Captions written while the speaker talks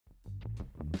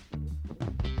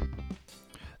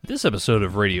This episode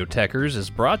of Radio Techers is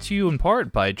brought to you in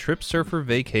part by Trip Surfer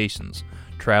Vacations.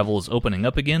 Travel is opening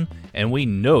up again, and we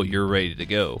know you're ready to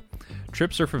go.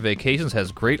 Trip Surfer Vacations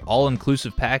has great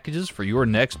all-inclusive packages for your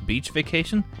next beach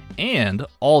vacation and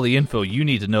all the info you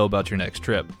need to know about your next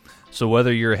trip. So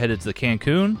whether you're headed to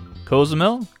Cancun,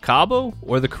 Cozumel, Cabo,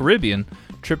 or the Caribbean,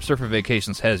 Trip Surfer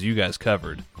Vacations has you guys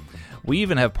covered. We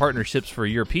even have partnerships for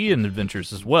European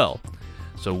adventures as well.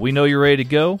 So we know you're ready to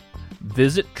go.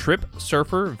 Visit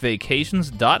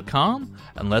TripSurferVacations.com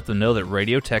and let them know that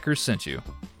Radio Techers sent you.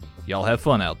 Y'all have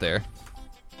fun out there.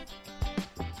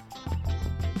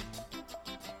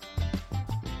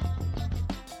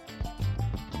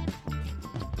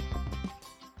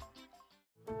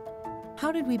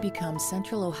 How did we become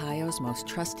Central Ohio's most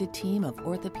trusted team of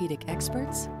orthopedic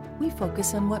experts? We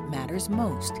focus on what matters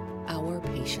most, our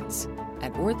patients.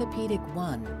 At Orthopedic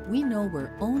One, we know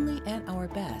we're only at our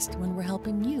best when we're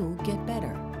helping you get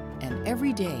better. And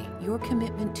every day, your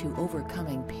commitment to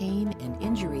overcoming pain and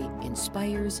injury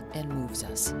inspires and moves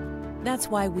us. That's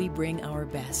why we bring our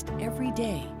best every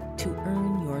day to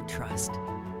earn your trust.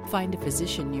 Find a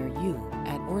physician near you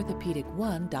at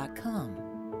orthopedic1.com.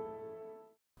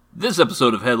 This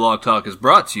episode of Headlock Talk is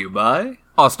brought to you by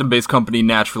Austin-based company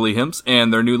Naturally Hemp's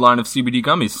and their new line of CBD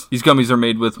gummies. These gummies are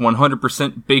made with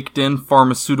 100% baked-in,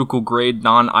 pharmaceutical-grade,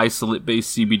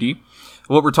 non-isolate-based CBD.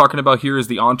 What we're talking about here is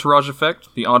the entourage effect.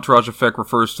 The entourage effect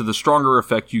refers to the stronger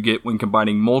effect you get when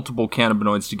combining multiple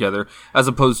cannabinoids together, as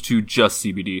opposed to just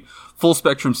CBD.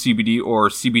 Full-spectrum CBD, or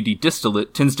CBD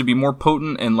distillate, tends to be more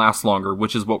potent and lasts longer,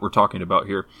 which is what we're talking about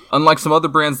here. Unlike some other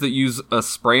brands that use a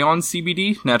spray-on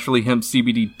CBD, Naturally Hemp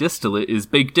CBD distillate is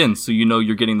baked in, so you know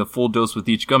you're getting the full dose with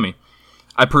each gummy.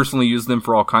 I personally use them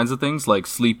for all kinds of things, like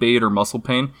sleep aid or muscle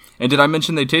pain. And did I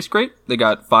mention they taste great? They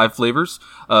got 5 flavors,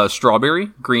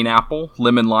 strawberry, green apple,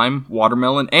 lemon lime,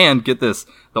 watermelon, and get this,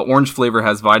 the orange flavor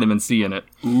has vitamin C in it.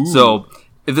 Ooh. So,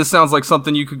 if this sounds like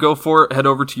something you could go for, head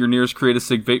over to your nearest Create a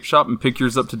Sig vape shop and pick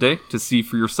yours up today to see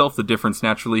for yourself the difference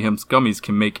Naturally Hemp's gummies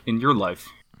can make in your life.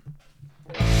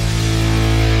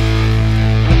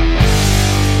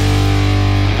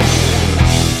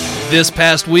 This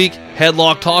past week,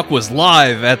 Headlock Talk was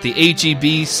live at the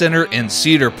HEB Center in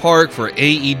Cedar Park for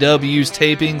AEW's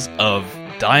tapings of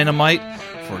Dynamite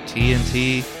for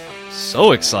TNT.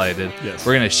 So excited. Yes.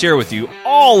 We're going to share with you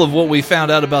all of what we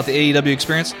found out about the AEW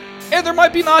experience, and there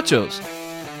might be nachos.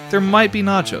 There might be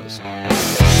nachos.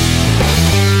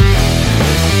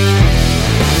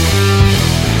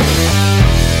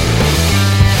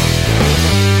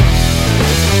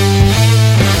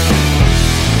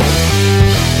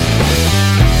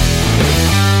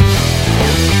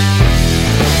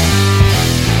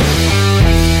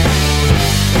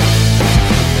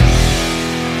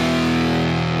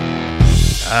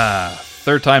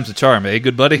 Third time's a charm, eh,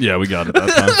 good buddy? Yeah, we got it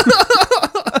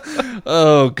that time.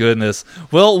 Oh, goodness.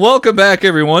 Well, welcome back,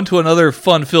 everyone, to another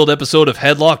fun-filled episode of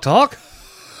Headlock Talk.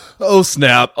 Oh,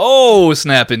 snap. Oh,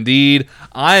 snap indeed.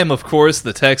 I am, of course,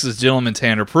 the Texas gentleman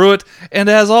Tanner Pruitt, and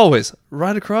as always,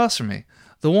 right across from me,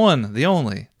 the one, the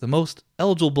only, the most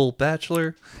eligible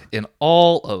bachelor in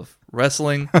all of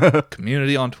wrestling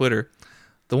community on Twitter,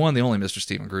 the one, the only Mr.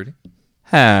 Stephen Grudy.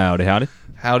 Howdy, howdy.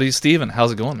 Howdy, Steven.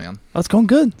 How's it going, man? Oh, it's going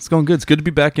good. It's going good. It's good to be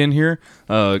back in here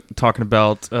talking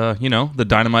about, the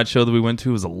Dynamite show that we went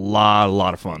to was a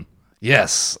lot of fun.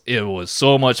 Yes, it was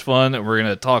so much fun. We're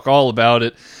going to talk all about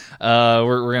it.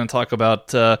 We're going to talk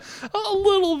about a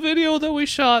little video that we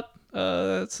shot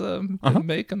that's been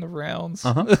making the rounds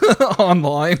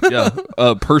online. Yeah,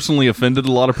 personally offended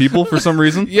a lot of people for some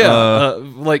reason. Yeah,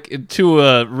 like to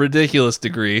a ridiculous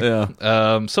degree.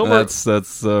 Yeah. So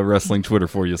that's wrestling Twitter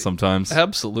for you sometimes.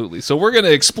 Absolutely. So we're gonna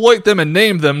exploit them and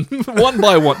name them one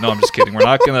by one. No, I'm just kidding. We're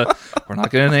not gonna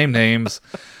name names.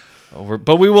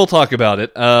 But we will talk about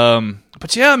it.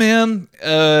 But yeah, man,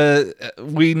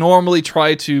 we normally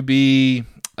try to be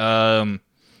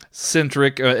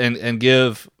centric and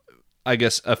give, I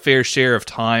guess, a fair share of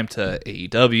time to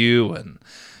AEW and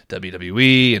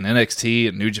WWE and NXT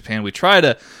and New Japan. We try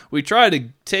to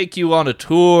take you on a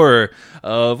tour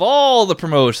of all the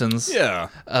promotions. Yeah.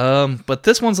 But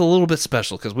this one's a little bit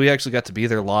special because we actually got to be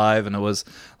there live, and it was,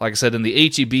 like I said, in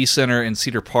the HEB Center in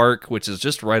Cedar Park, which is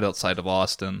just right outside of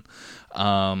Austin.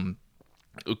 A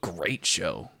great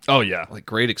show. Oh yeah, like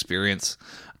great experience.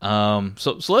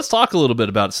 So let's talk a little bit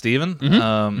about it,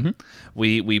 Steven.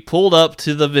 We pulled up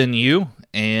to the venue,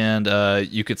 and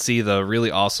you could see the really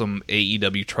awesome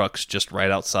AEW trucks just right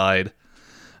outside.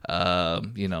 A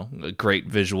great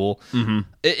visual.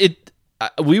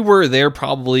 We were there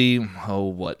probably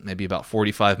maybe about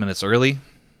 45 minutes early.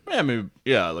 Yeah, maybe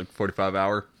like 45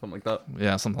 hour, something like that.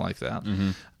 Yeah, something like that.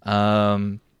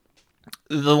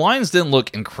 The lines didn't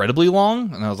look incredibly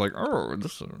long, and I was like, "Oh,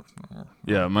 this is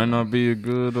Yeah, it might not be a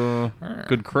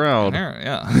good crowd,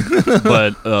 yeah,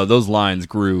 but those lines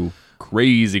grew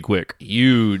crazy quick.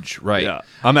 huge, right?" Yeah,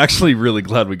 I'm actually really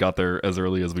glad we got there as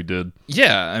early as we did.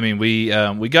 Yeah, I mean, we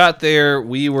got there.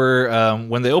 We were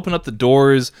when they opened up the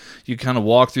doors. You kind of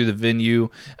walk through the venue.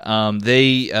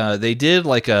 They did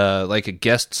like a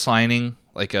guest signing,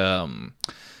 like an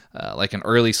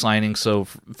early signing. So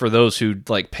for those who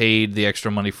like paid the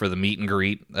extra money for the meet and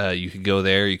greet, you could go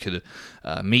there. You could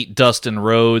meet Dustin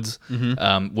Rhodes,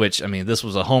 which I mean, this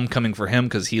was a homecoming for him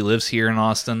because he lives here in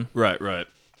Austin. Right.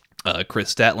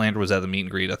 Chris Statlander was at the meet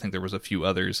and greet. I think there was a few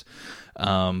others.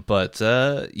 But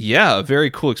yeah, a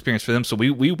very cool experience for them. So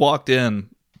we walked in,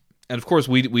 and of course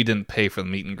we didn't pay for the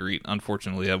meet and greet.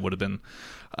 Unfortunately, that would have been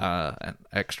an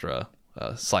extra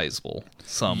sizable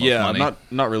sum of money. Yeah, I'm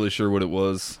not really sure what it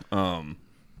was,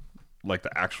 like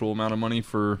the actual amount of money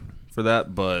for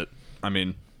that, but I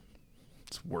mean,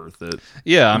 it's worth it.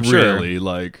 Yeah, I'm sure. Really,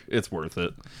 like, it's worth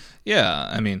it. Yeah,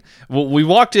 I mean, well, we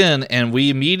walked in and we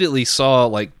immediately saw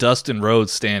like Dustin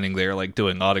Rhodes standing there, like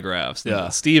doing autographs. Yeah,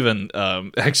 and Steven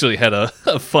actually had a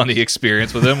funny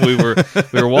experience with him. We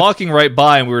were walking right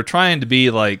by and we were trying to be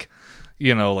like,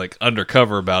 like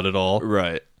undercover about it all.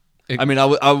 Right. I mean,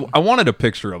 I wanted a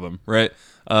picture of him, right?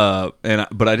 But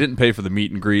I didn't pay for the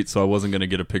meet and greet, so I wasn't going to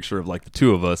get a picture of like the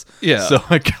two of us. Yeah. So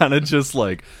I kind of just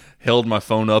like held my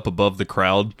phone up above the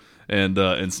crowd and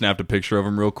snapped a picture of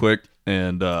him real quick.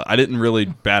 And I didn't really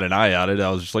bat an eye at it.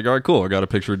 I was just like, all right, cool. I got a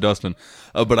picture of Dustin.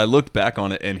 But I looked back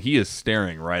on it, and he is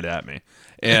staring right at me.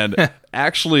 And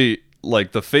actually,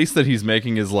 like, the face that he's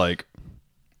making is like,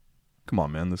 come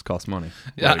on, man, this costs money.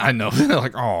 Yeah, Like, I know.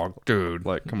 Like, oh, dude.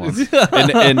 like, come on.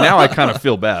 and now I kind of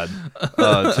feel bad,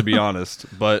 to be honest.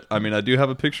 But I mean, I do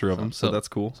have a picture of him, so that's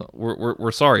cool. So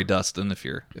we're sorry, Dustin, if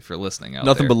you're listening out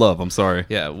Nothing there. but love. I'm sorry.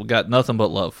 Yeah, we got nothing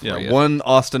but love for you. One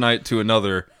Austinite to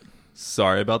another.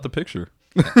 Sorry about the picture.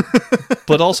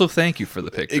 But also thank you for the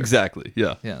picture. Exactly.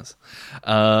 Yeah. Yes.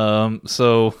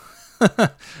 So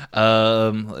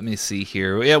let me see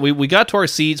here. Yeah, we got to our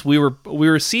seats. We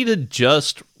were seated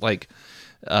just like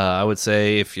I would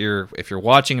say if you're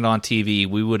watching it on TV,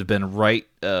 we would have been right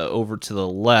over to the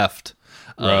left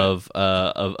of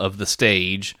the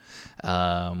stage,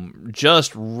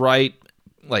 just right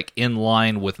like in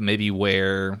line with maybe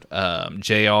where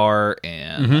JR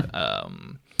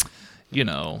and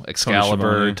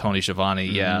Excalibur, Tony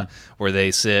Schiavone, where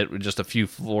they sit just a few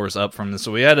floors up from this.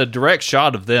 So we had a direct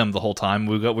shot of them the whole time.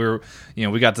 We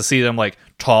got to see them like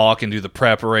talk and do the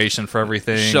preparation for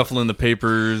everything, Shuffling the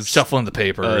papers,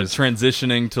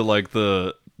 transitioning to like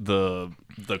the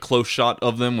close shot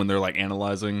of them when they're like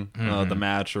analyzing the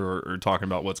match or talking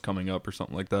about what's coming up or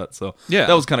something like that. So yeah,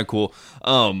 that was kind of cool.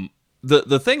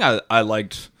 The thing I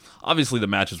liked. Obviously, the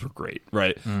matches were great,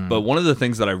 right? But one of the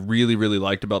things that I really, really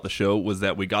liked about the show was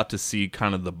that we got to see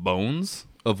kind of the bones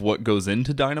of what goes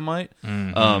into Dynamite.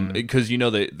 Because,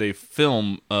 they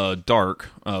film Dark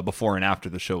before and after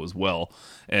the show as well.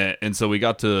 And so we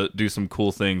got to do some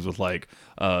cool things with, like,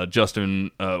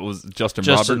 Justin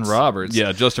Roberts.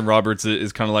 Yeah, Justin Roberts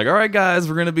is kind of like, all right, guys,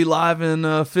 we're going to be live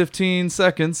in 15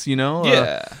 seconds,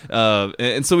 Yeah.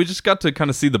 And so we just got to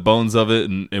kind of see the bones of it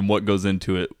and what goes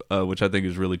into it, which I think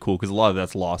is really cool because a lot of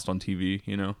that's lost on TV,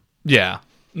 Yeah.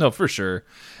 No, for sure.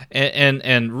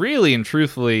 And really and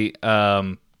truthfully,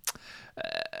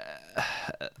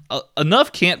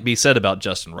 enough can't be said about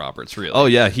Justin Roberts, really. Oh,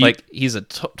 yeah. He's a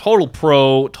total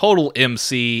pro, total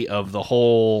MC of the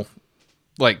whole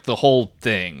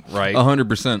thing, right?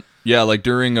 100%. Yeah, like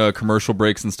during commercial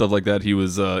breaks and stuff like that, he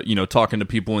was, talking to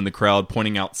people in the crowd,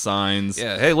 pointing out signs.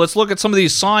 Yeah, hey, let's look at some of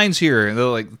these signs here. And they're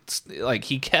like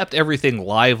he kept everything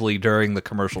lively during the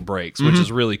commercial breaks, which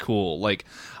is really cool. Like,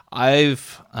 I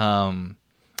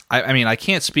mean, I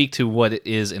can't speak to what it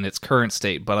is in its current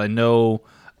state, but I know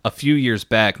a few years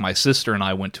back, my sister and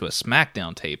I went to a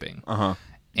SmackDown taping.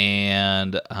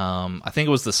 And I think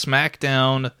it was the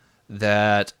SmackDown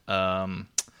that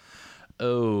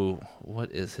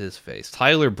what is his face?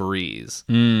 Tyler Breeze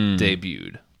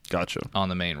debuted. Gotcha. On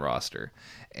the main roster.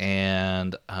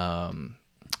 And I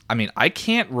mean, I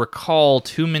can't recall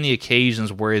too many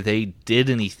occasions where they did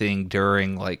anything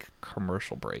during like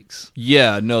commercial breaks.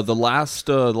 Yeah, no, the last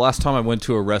time I went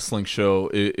to a wrestling show,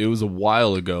 it was a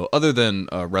while ago, other than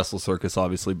Wrestle Circus,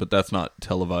 obviously, but that's not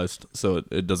televised, so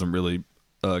it doesn't really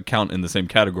count in the same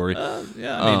category.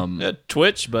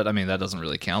 Twitch, but I mean that doesn't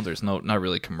really count. There's not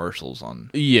really commercials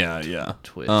on. Yeah.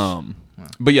 Twitch.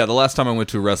 But yeah, the last time I went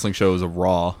to a wrestling show was a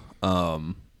Raw,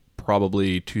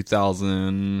 probably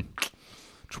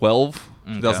 2012.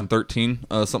 2013,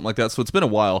 something like that. So it's been a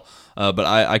while, but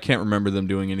I can't remember them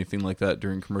doing anything like that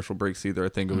during commercial breaks either. I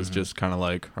think it was just kind of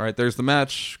like, all right, there's the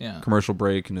match, commercial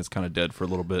break, and it's kind of dead for a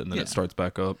little bit, and then it starts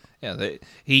back up. Yeah,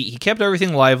 he kept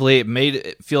everything lively. It made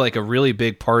it feel like a really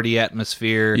big party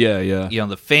atmosphere. Yeah. You know,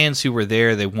 the fans who were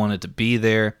there, they wanted to be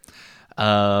there.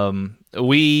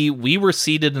 We were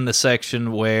seated in the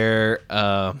section where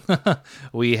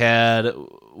we had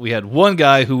one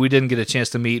guy who we didn't get a chance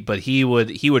to meet, but he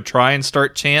would try and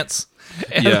start chants.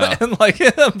 And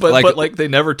but they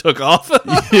never took off.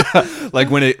 Yeah, like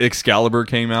when Excalibur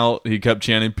came out, he kept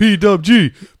chanting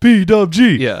PWG,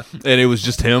 PWG. Yeah, and it was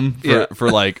just him for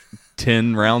like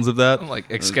 10 rounds of that. Like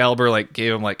Excalibur like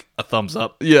gave him like a thumbs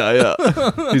up. Yeah.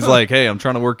 He's like, hey, I'm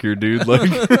trying to work here, dude. Like,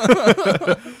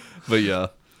 but yeah.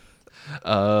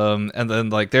 And then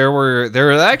like there were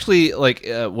actually like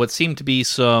what seemed to be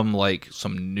some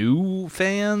new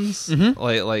fans,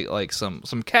 like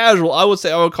some casual. I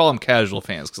would call them casual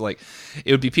fans, because like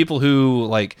it would be people who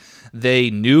like they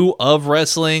knew of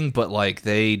wrestling, but like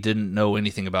they didn't know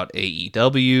anything about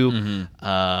AEW.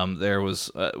 There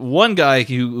was one guy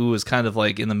who was kind of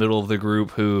like in the middle of the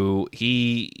group who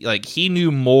he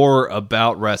knew more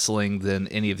about wrestling than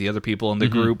any of the other people in the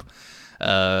group. You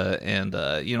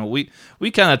know,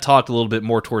 we kind of talked a little bit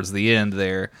more towards the end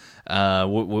there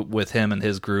with him and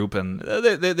his group, and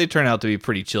they turned out to be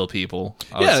pretty chill people.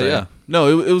 Yeah.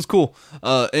 No, it was cool,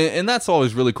 and that's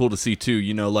always really cool to see too.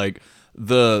 You know, like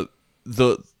the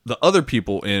other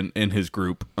people in his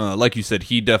group, like you said,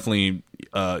 he definitely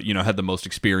had the most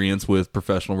experience with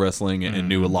professional wrestling and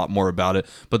knew a lot more about it.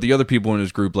 But the other people in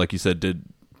his group, like you said,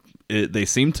 they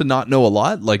seemed to not know a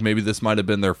lot. Like maybe this might have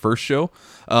been their first show,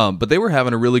 but they were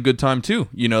having a really good time too.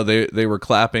 You know, they were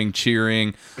clapping,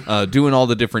 cheering, doing all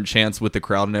the different chants with the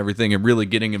crowd and everything, and really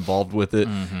getting involved with it.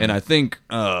 And I think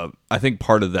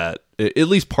part of that, at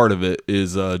least part of it,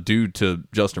 is due to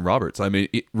Justin Roberts. I mean,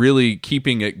 really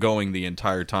keeping it going the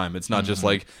entire time. It's not just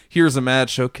like, here's a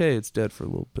match, okay, it's dead for a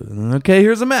little bit. Okay,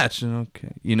 here's a match,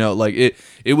 okay. You know, like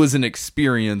it was an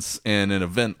experience and an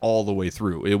event all the way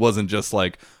through. It wasn't just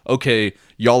like, okay,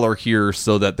 y'all are here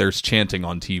so that there's chanting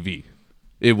on TV.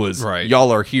 It was,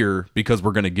 y'all are here because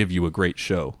we're going to give you a great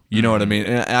show. You know what I mean?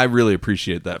 And I really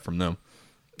appreciate that from them.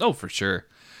 Oh, for sure.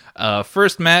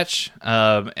 First match,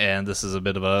 and this is a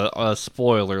bit of a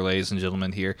spoiler, ladies and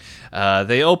gentlemen, here.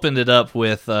 They opened it up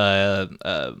with, I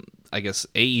guess,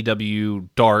 AEW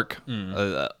Dark,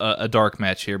 a dark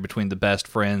match here between the Best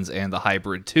Friends and the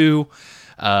Hybrid 2.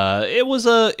 It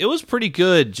was pretty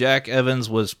good. Jack Evans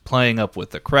was playing up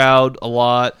with the crowd a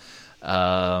lot.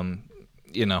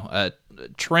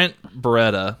 Trent,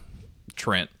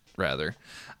 rather.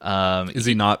 Is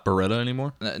he not Beretta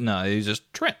anymore? No, he's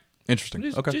just Trent. Interesting.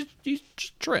 He's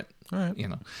just Trent. All right. You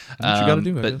know, what you got to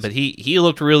do. But he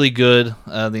looked really good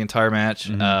the entire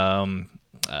match.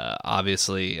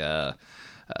 Obviously,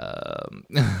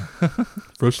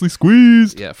 freshly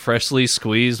squeezed. Yeah, freshly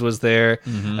squeezed was there.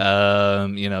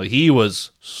 He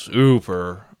was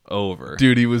super over.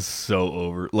 Dude, he was so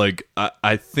over. Like,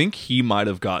 I think he might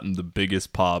have gotten the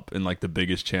biggest pop and like the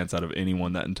biggest chance out of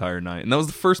anyone that entire night, and that was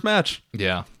the first match.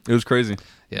 Yeah, it was crazy.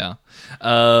 Yeah.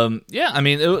 I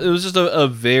mean, it was just a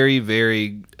very,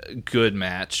 very good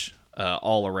match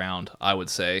all around, I would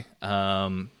say.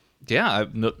 I've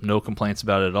no complaints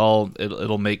about it at all.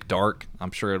 It'll make Dark.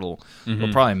 I'm sure it'll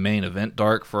probably main event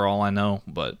Dark for all I know.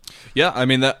 But yeah, I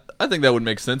mean, I think that would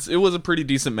make sense. It was a pretty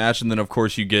decent match, and then of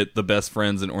course you get the Best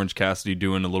Friends and Orange Cassidy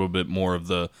doing a little bit more of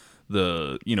the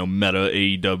meta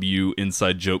AEW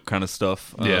inside joke kind of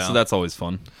stuff. So that's always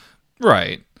fun.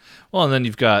 Right. Well, and then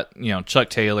you've got, Chuck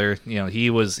Taylor, he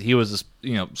was a,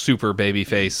 super baby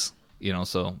face,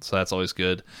 so that's always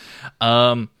good.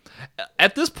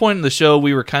 At this point in the show,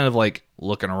 we were kind of like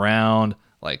looking around,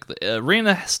 like the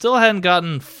arena still hadn't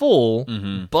gotten full,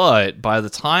 but by the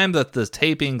time that the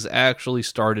tapings actually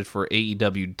started for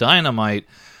AEW Dynamite,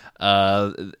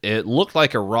 it looked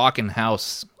like a rockin'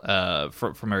 house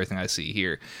from everything I see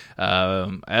here.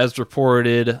 As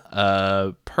reported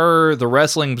per the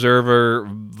Wrestling Observer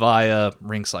via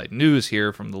Ringside News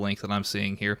here from the link that I'm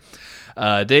seeing here,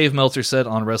 Dave Meltzer said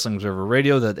on Wrestling Observer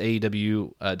Radio that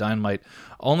AEW Dynamite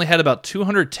only had about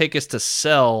 200 tickets to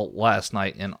sell last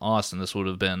night in Austin. This would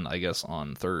have been, I guess,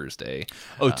 on Thursday.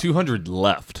 200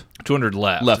 left. 200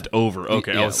 left. Left over.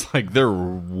 Okay, yeah. I was like, there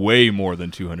were way more than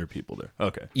 200 people there.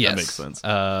 Okay, yes. That makes sense.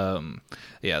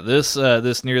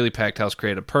 This nearly packed house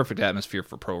created a perfect atmosphere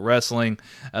for pro wrestling.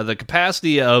 The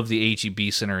capacity of the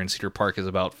HEB Center in Cedar Park is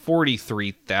about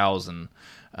 43,000.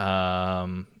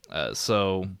 Damn.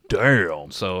 So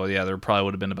yeah, there probably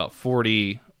would have been about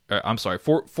 40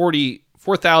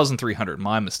 4,300.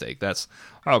 My mistake. That's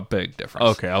a big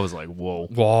difference. Okay, I was like, whoa.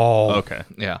 Whoa. Okay.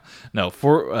 Yeah. No,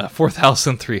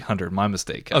 4,300. My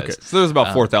mistake, guys. Okay, so there's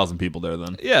about 4,000 people there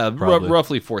then. Yeah, Probably.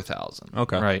 roughly 4,000.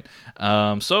 Okay. Right.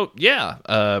 So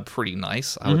yeah, pretty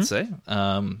nice, I would say.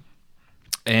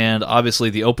 And obviously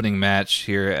the opening match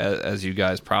here, as you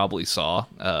guys probably saw.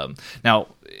 Now,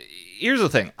 here's the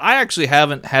thing: I actually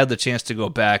haven't had the chance to go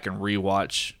back and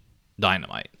rewatch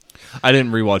Dynamite. I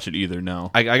didn't rewatch it either.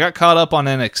 No. I got caught up on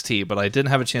NXT, but I didn't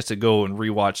have a chance to go and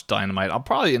rewatch Dynamite. I'll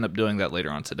probably end up doing that later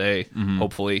on today,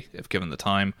 hopefully, if given the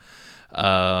time.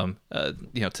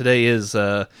 Today is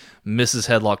Mrs.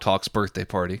 Headlock Talk's birthday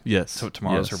party. Yes. So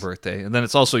tomorrow's Yes. her birthday, and then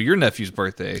it's also your nephew's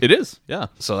birthday. It is. Yeah.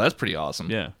 So that's pretty awesome.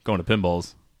 Yeah. Going to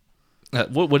pinballs.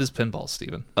 What is pinball,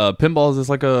 Steven? Pinballs is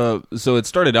like so it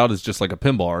started out as just like a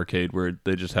pinball arcade where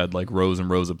they just had like rows and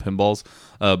rows of pinballs,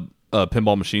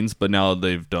 pinball machines, but now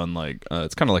they've done like,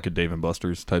 it's kind of like a Dave &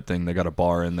 Buster's type thing. They got a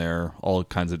bar in there, all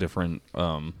kinds of different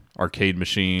arcade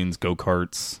machines,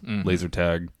 go-karts, laser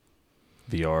tag,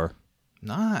 VR.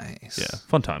 Nice. Yeah,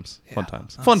 fun times. Fun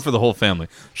times. Fun for the whole family.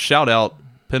 Shout out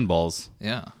pinballs.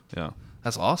 Yeah. Yeah.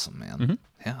 That's awesome, man.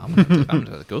 Yeah, I'm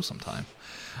gonna go sometime.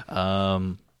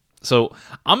 So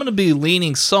I'm going to be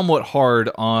leaning somewhat hard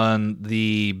on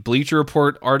the Bleacher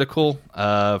Report article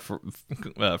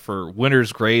for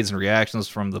winners, grades, and reactions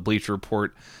from the Bleacher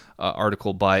Report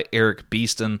article by Eric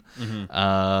Beeston.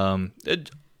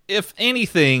 If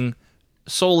anything,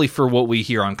 solely for what we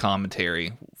hear on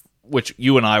commentary, which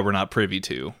you and I were not privy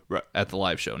to at the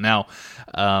live show. Now,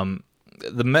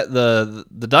 the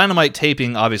Dynamite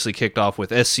taping obviously kicked off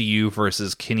with SCU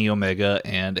versus Kenny Omega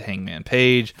and Hangman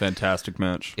Page. Fantastic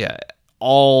match. Yeah,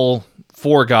 all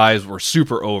four guys were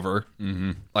super over.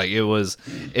 Like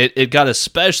it got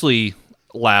especially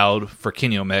loud for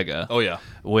Kenny Omega. Oh yeah,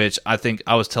 which I think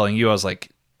I was telling you, I was like,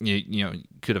 you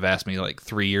could have asked me like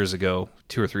 2 or 3 years ago,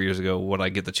 would I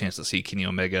get the chance to see Kenny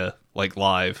Omega like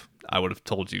live? I would have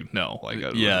told you no, like it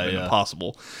would have been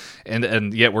impossible,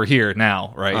 and yet we're here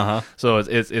now, right? So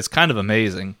it's kind of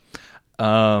amazing.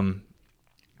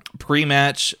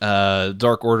 Pre-match,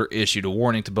 Dark Order issued a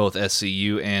warning to both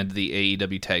SCU and the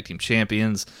AEW Tag Team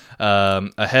Champions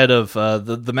ahead of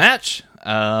the match.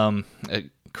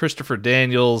 Christopher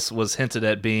Daniels was hinted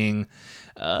at being,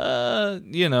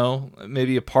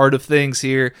 maybe a part of things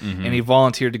here, and he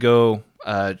volunteered to go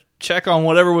check on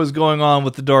whatever was going on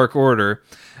with the Dark Order.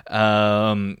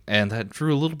 And that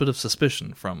drew a little bit of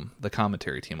suspicion from the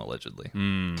commentary team, allegedly.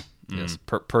 Yes,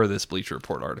 per this Bleacher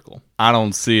Report article. I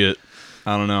don't see it.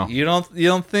 I don't know. You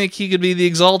don't think he could be the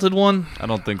exalted one? I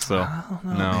don't think so. I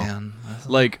don't know, man.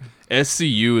 Like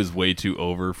SCU is way too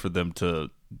over for them to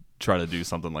try to do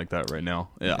something like that right now.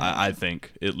 Yeah, I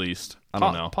think at least. I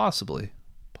don't know. Possibly.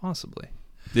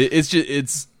 It's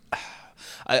just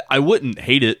I wouldn't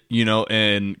hate it,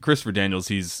 And Christopher Daniels,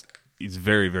 he's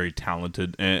very, very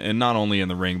talented, and not only in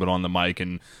the ring but on the mic,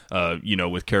 and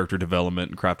with character development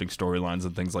and crafting storylines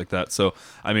and things like that. So,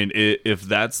 I mean, if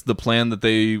that's the plan that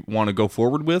they want to go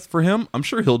forward with for him, I'm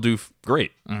sure he'll do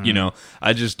great.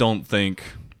 I just don't think.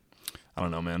 I don't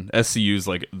know, man. SCU's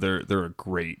like they're a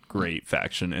great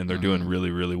faction, and they're doing really,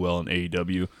 really well in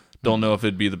AEW. Don't know if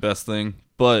it'd be the best thing,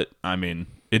 but I mean,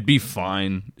 it'd be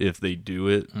fine if they do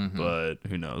it. But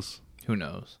who knows? Who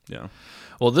knows? Yeah.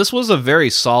 Well, this was a very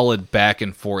solid back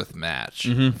and forth match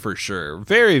for sure.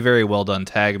 Very, very well done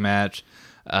tag match.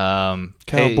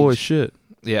 Cowboy shit.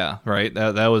 Yeah, right.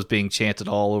 That was being chanted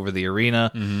all over the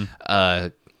arena.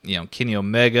 Kenny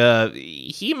Omega,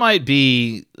 he might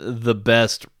be the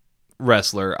best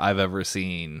wrestler I've ever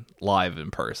seen live in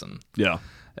person. Yeah.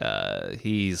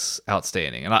 He's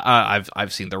outstanding. And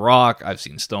I've seen The Rock, I've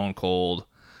seen Stone Cold,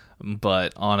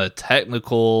 but on a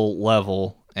technical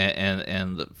level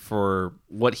and for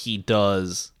what he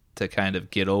does to kind of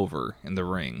get over in the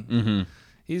ring.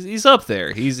 He's up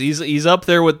there. He's up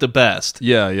there with the best.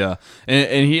 Yeah,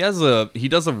 and he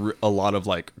does a lot of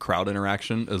like crowd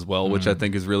interaction as well, which I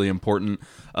think is really important.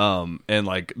 And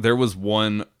like there was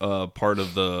one part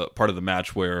of the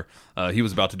match where he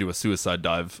was about to do a suicide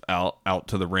dive out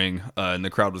to the ring, and the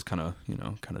crowd was kind of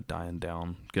dying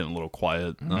down, getting a little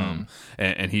quiet.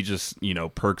 And he just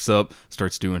perks up,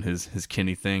 starts doing his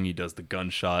Kenny thing. He does the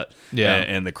gunshot,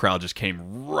 and the crowd just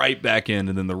came right back in,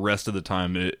 and then the rest of the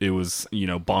time it was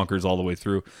bonkers all the way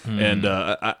through. And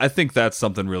I think that's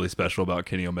something really special about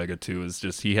Kenny Omega too, is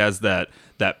just he has that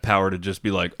power to just be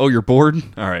like, oh, you're bored?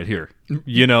 All right, here.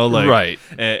 Right.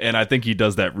 And I think he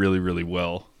does that really, really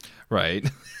well. Right.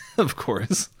 Of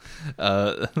course.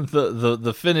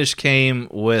 The finish came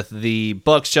with the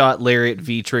buckshot lariat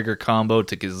V-trigger combo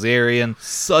to Kazarian.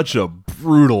 Such a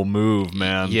brutal move,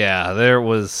 man. Yeah, it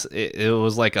was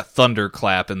like a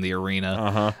thunderclap in the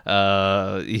arena.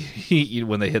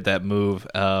 When they hit that move.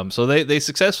 So they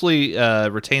successfully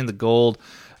retained the gold.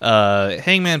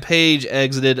 Hangman Page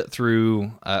exited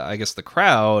through, I guess, the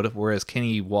crowd, whereas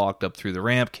Kenny walked up through the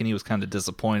ramp. Kenny was kind of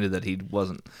disappointed that he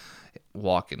wasn't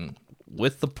walking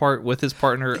with his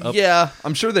partner up. Yeah,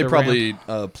 I'm sure they the probably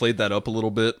played that up a little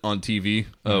bit on TV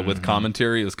with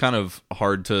commentary. It was kind of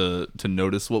hard to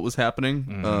notice what was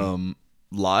happening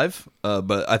live,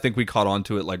 but I think we caught on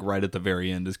to it like right at the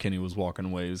very end as Kenny was walking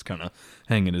away. He was kind of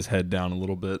hanging his head down a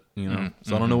little bit,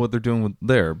 So I don't know what they're doing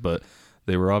there, but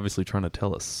they were obviously trying to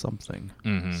tell us something.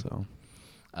 So.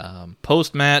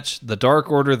 Post-match, the Dark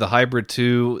Order, the Hybrid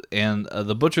 2, and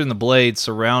the Butcher and the Blade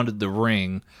surrounded the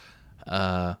ring.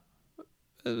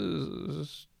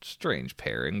 Strange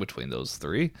pairing between those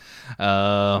three.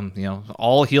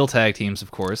 All heel tag teams,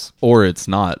 of course. Or it's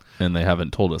not, and they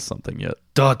haven't told us something yet.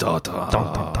 Da, da, da.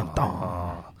 Dun, dun, dun,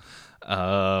 dun.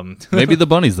 Maybe the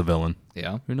bunny's the villain.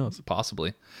 Yeah, who knows?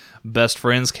 Possibly. Best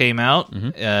Friends came out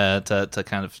to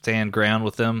kind of stand ground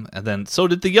with them, and then so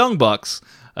did the Young Bucks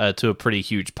to a pretty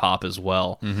huge pop as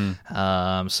well.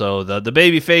 So the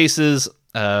baby faces,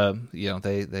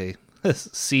 they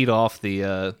seed off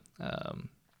the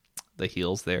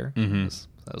heels there.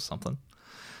 That was something.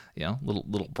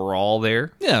 Little brawl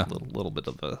there. Yeah, little bit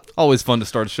of a always fun to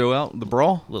start a show out with the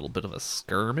brawl. Little bit of a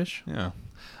skirmish. Yeah.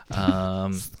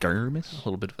 Skirmish. A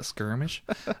little bit of a skirmish.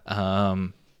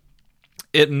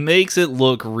 It makes it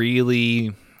look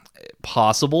really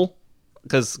possible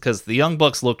because the Young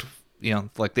Bucks looked,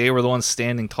 like they were the ones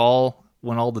standing tall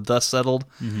when all the dust settled.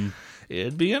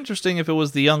 It'd be interesting if it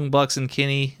was the Young Bucks and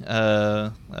Kenny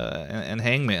and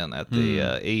Hangman at the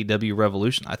AEW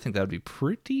Revolution. I think that would be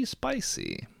pretty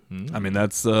spicy. I mean,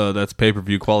 that's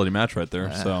pay-per-view quality match right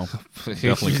there. So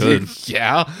definitely could.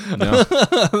 Yeah.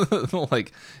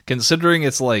 Like, considering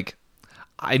it's like,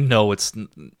 I know it's not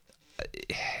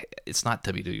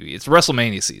WWE. It's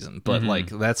WrestleMania season, but like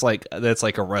that's like a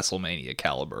WrestleMania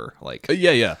caliber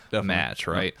definitely. Match,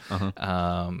 right?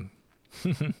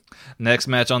 Next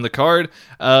match on the card,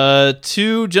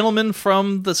 two gentlemen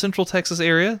from the Central Texas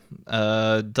area.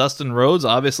 Dustin Rhodes,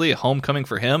 obviously a homecoming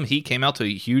for him. He came out to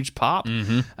a huge pop.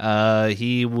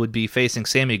 He would be facing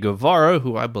Sammy Guevara,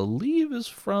 who I believe is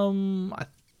from, I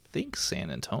think, San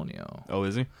Antonio. Oh,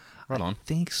 is he? Right on. I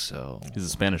think so. He's a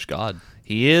Spanish god.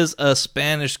 He is a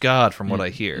Spanish god, from what I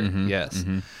hear. Yes.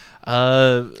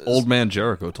 Old man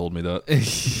Jericho told me that.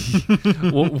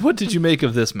 What did you make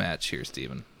of this match here,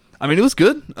 Steven? I mean, it was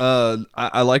good.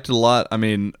 I liked it a lot. I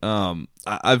mean,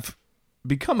 I've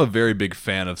become a very big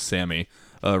fan of Sammy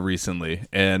recently,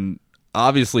 and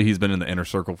obviously he's been in the inner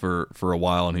circle for a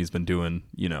while, and he's been doing,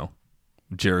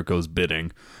 Jericho's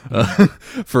bidding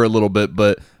for a little bit.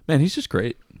 But man, he's just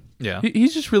great. Yeah,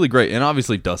 he's just really great, and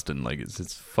obviously Dustin, like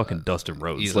it's fucking Dustin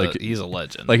Rhodes. He's a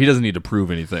legend. Like he doesn't need to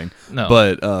prove anything. No,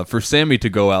 but for Sammy to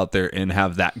go out there and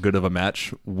have that good of a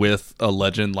match with a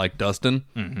legend like Dustin,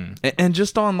 and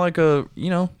just on like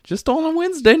just on a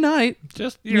Wednesday night,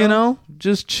 just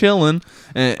just chilling,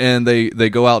 and they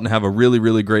go out and have a really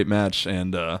really great match,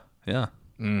 and yeah,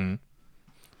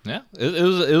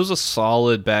 it was a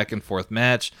solid back and forth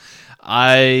match.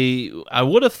 I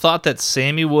would have thought that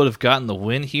Sammy would have gotten the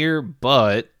win here,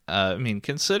 but I mean,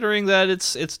 considering that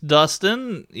it's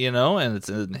Dustin, and it's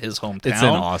in his hometown, it's in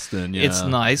Austin. Yeah. It's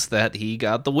nice that he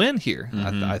got the win here.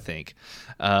 I think.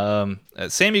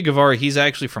 Sammy Guevara, he's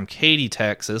actually from Katy,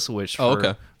 Texas, which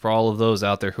for all of those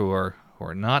out there who are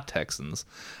not Texans,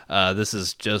 this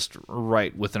is just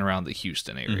right within around the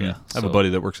Houston area. I have a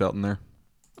buddy that works out in there.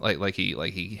 Like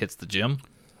he hits the gym.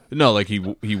 No, like he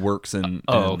works in.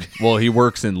 Okay. Well, he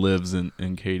works and lives in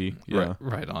Katy. Yeah,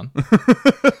 right on.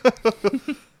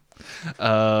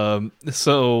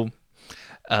 So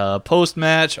post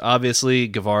match, obviously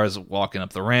Guevara's walking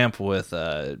up the ramp with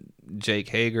Jake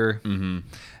Hager,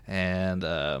 and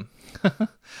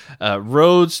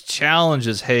Rhodes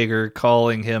challenges Hager,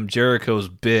 calling him Jericho's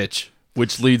bitch.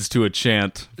 Which leads to a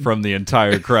chant from the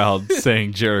entire crowd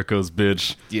saying Jericho's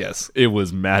bitch. Yes, it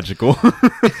was magical.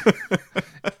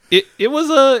 It was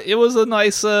a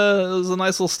nice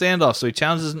little standoff. So he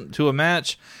challenges him to a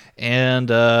match, and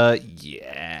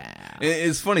yeah,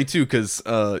 it's funny too because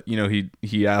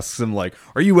he asks him like,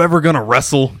 "Are you ever gonna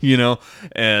wrestle?"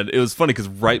 And it was funny because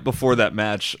right before that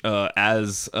match,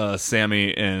 as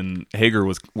Sammy and Hager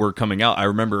were coming out, I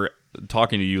remember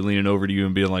talking to you, leaning over to you,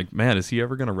 and being like, "Man, is he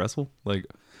ever gonna wrestle?" Like,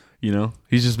 You know,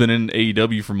 he's just been in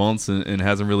AEW for months and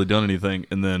hasn't really done anything.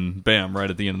 And then, bam, right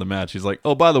at the end of the match, he's like,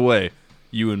 oh, by the way,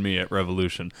 you and me at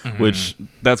Revolution, which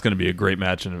that's going to be a great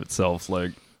match in of itself.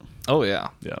 Like, oh, yeah.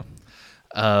 yeah.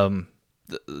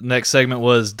 The next segment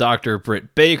was Dr.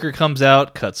 Britt Baker comes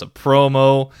out, cuts a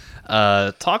promo,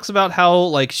 talks about how,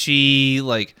 like, she,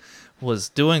 like, was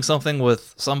doing something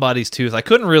with somebody's tooth. I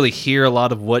couldn't really hear a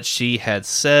lot of what she had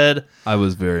said. I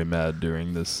was very mad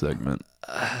during this segment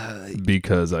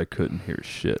because I couldn't hear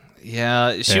shit.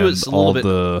 Yeah, she And was a little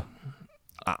bit...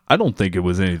 I don't think it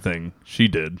was anything she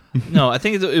did. No, I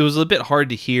think it was a bit hard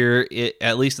to hear, it,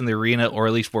 at least in the arena, or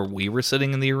at least where we were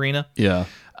sitting in the arena. Yeah.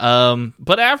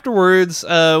 But afterwards,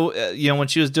 when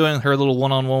she was doing her little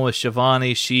one-on-one with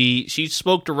Shivani, she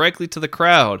spoke directly to the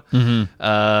crowd,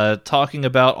 talking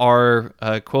about our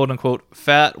quote-unquote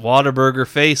fat Whataburger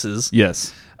faces.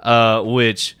 Yes.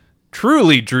 Which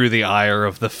truly drew the ire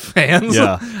of the fans.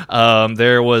 Yeah.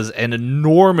 There was an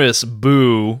enormous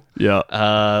boo. Yeah.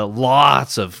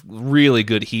 Lots of really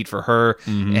good heat for her,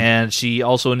 and she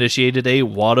also initiated a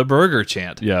Whataburger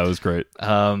chant. Yeah, it was great.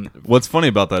 What's funny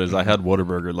about that is I had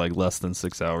Whataburger like less than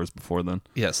 6 hours before then.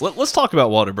 Yes, let's talk about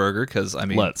Whataburger, because I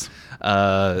mean, Let's.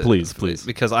 Please.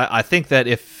 because I think that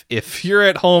if you're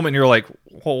at home and you're like,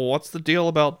 well, what's the deal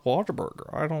about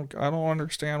Whataburger? I don't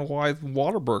understand why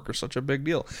Whataburger is such a big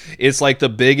deal. It's like the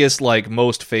biggest, like,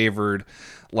 most favored,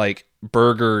 like,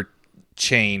 burger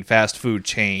chain, fast food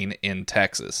chain in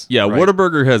Texas. Yeah, right?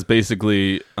 Whataburger has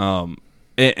basically,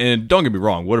 and don't get me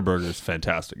wrong, Whataburger is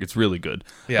fantastic. It's really good.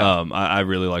 Yeah. I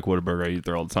really like Whataburger. I eat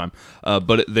there all the time.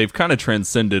 But they've kind of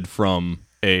transcended from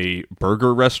a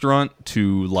burger restaurant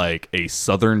to like a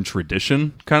Southern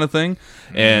tradition kind of thing,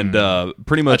 and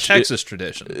pretty much a Texas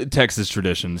tradition. Texas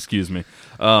tradition, excuse me.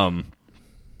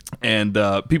 And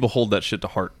people hold that shit to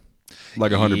heart.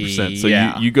 Like 100%. So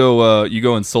Yeah. you go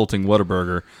insulting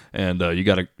Whataburger, and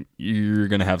you're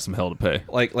gonna have some hell to pay.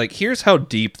 Like here's how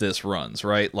deep this runs,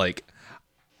 right? Like,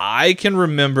 I can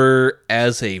remember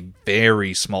as a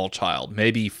very small child,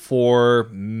 maybe 4,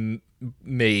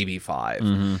 maybe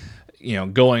 5,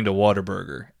 going to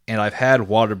Whataburger, and I've had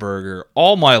Whataburger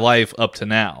all my life up to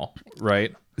now,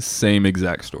 right? Same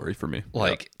exact story for me.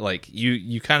 Like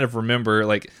you kind of remember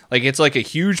like it's like a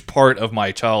huge part of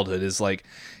my childhood is like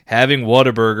having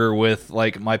Whataburger with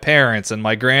like my parents and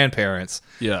my grandparents,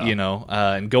 Yeah.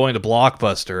 And going to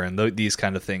Blockbuster and these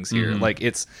kind of things here. Like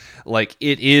it's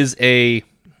a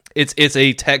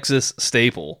Texas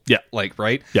staple. Yeah. Like,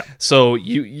 right? Yeah. So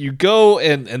you go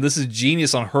and this is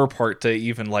genius on her part to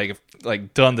even like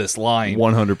done this line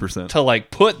 100%. to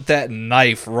like put that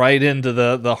knife right into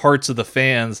the hearts of the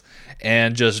fans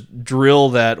and just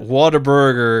drill that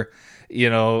Whataburger,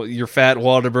 your fat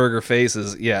Whataburger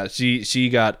faces. Yeah, she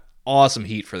got awesome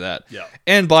heat for that. Yeah.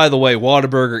 And by the way,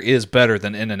 Whataburger is better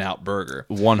than In-N-Out Burger.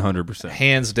 100%.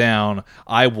 Hands down,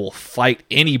 I will fight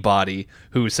anybody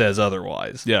who says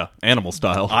otherwise. Yeah, animal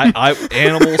style. I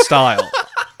animal style.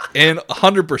 And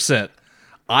 100%.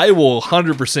 I will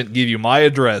 100% give you my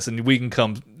address and we can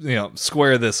come,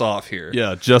 square this off here.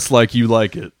 Yeah, just like you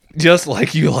like it. Just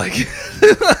like you like it.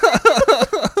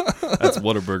 That's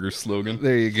Whataburger's slogan.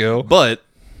 There you go. But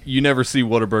you never see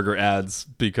Whataburger ads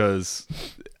because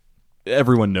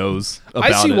everyone knows about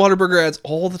it. I see Whataburger ads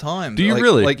all the time. Do you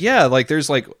really? Like, yeah, like there's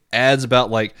like ads about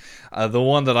like the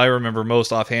one that I remember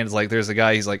most offhand is like there's a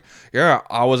guy, he's like, yeah,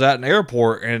 I was at an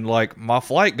airport and like my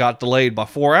flight got delayed by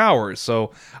 4 hours.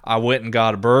 So I went and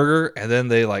got a burger, and then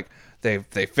they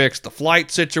fixed the flight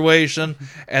situation,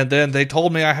 and then they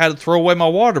told me I had to throw away my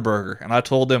Whataburger, and I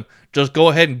told them, just go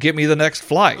ahead and get me the next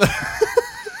flight.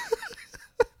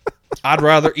 I'd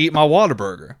rather eat my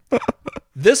Whataburger.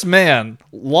 This man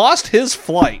lost his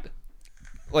flight.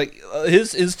 Like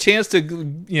his chance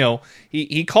to,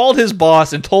 he called his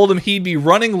boss and told him he'd be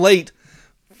running late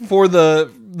for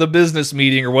the business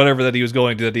meeting or whatever that he was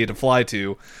going to, that he had to fly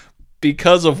to,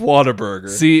 because of Whataburger.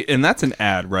 See, and that's an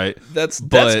ad, right? That's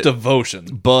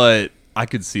devotion. But I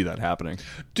could see that happening.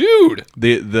 Dude,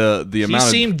 The he amount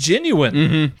seemed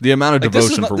genuine. the amount of Like, this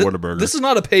is devotion not- for Whataburger. This is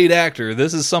not a paid actor.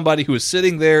 This is somebody who is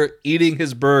sitting there eating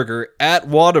his burger at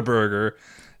Whataburger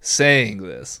saying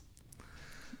this.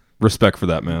 Respect for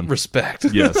that, man. Respect.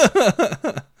 Yes.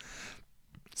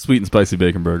 Sweet and spicy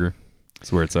bacon burger.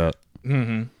 That's where it's at.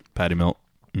 Patty melt.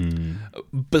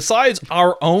 Besides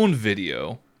our own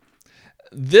video,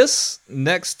 this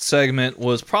next segment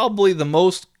was probably the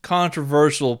most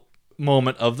controversial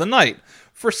moment of the night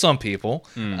for some people.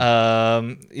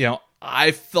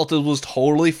 I felt it was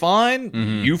totally fine.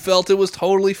 You felt it was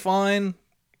totally fine.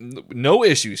 No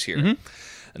issues here.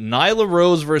 Nyla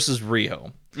Rose versus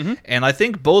Riho. And I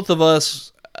think both of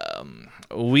us,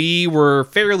 we were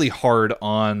fairly hard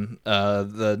on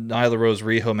the Nyla Rose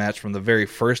Riho match from the very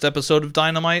first episode of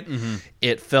Dynamite.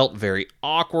 It felt very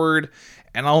awkward,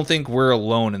 and I don't think we're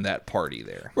alone in that party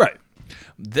there. Right.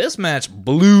 This match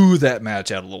blew that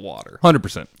match out of the water.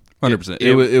 100%. 100%.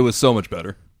 It was so much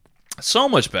better. So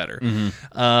much better.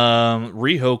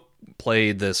 Riho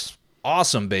played this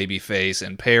awesome babyface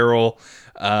in peril.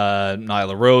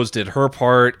 Nyla Rose did her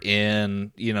part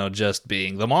in, just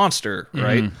being the monster,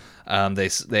 right?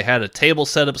 They had a table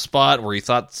setup spot where you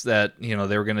thought that, they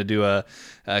were going to do a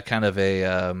kind of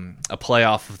a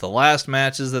playoff of the last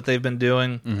matches that they've been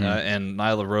doing. And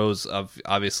Nyla Rose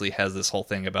obviously has this whole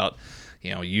thing about,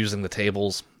 using the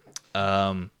tables.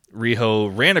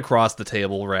 Riho ran across the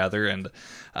table rather, and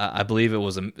I believe it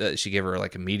was she gave her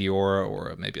like a Meteora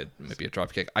or maybe a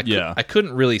drop kick. I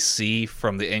couldn't really see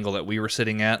from the angle that we were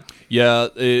sitting at. Yeah,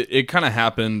 it kind of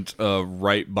happened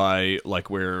right by like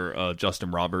where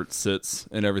Justin Roberts sits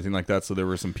and everything like that. So there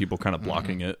were some people kind of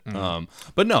blocking it.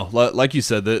 But no, like you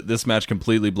said, this match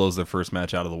completely blows their first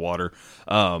match out of the water.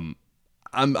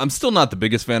 I'm still not the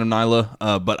biggest fan of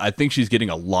Nyla, but I think she's getting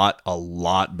a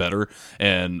lot better,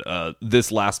 and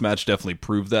this last match definitely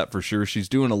proved that for sure. She's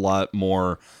doing a lot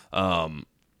more. I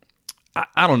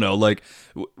don't know, like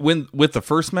with the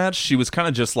first match, she was kind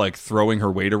of just like throwing her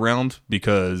weight around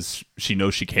because she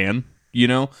knows she can,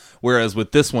 Whereas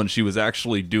with this one, she was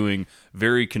actually doing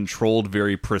very controlled,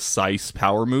 very precise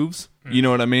power moves. You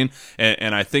know what I mean?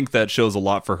 And I think that shows a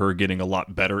lot for her getting a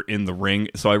lot better in the ring.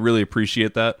 So I really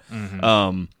appreciate that.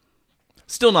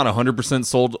 Still not 100%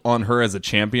 sold on her as a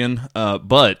champion.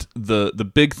 But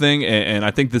the big thing, and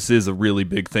I think this is a really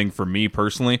big thing for me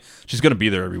personally, she's going to be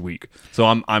there every week. So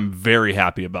I'm very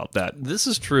happy about that. This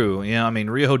is true. Yeah, I mean,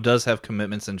 Riho does have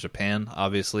commitments in Japan,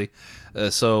 obviously.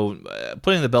 So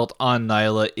putting the belt on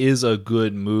Nyla is a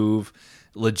good move,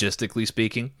 logistically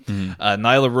speaking.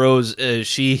 Nyla Rose,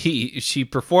 she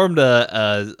performed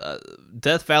a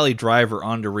Death Valley driver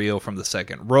onto Riho from the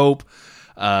second rope,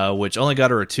 which only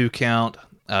got her a 2 count.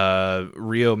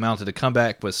 Riho mounted a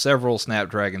comeback with several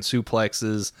Snapdragon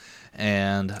suplexes,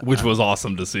 and which was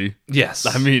awesome to see. Yes,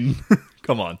 I mean,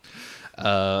 come on.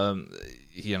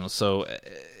 So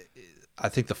I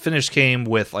think the finish came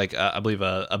with like I believe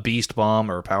a beast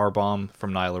bomb or a power bomb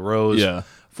from Nyla Rose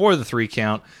for the 3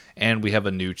 count. And we have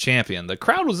a new champion. The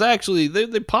crowd was actually,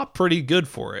 they popped pretty good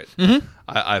for it,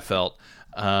 I felt.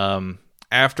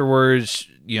 Afterwards,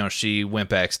 she went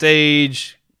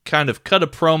backstage, kind of cut a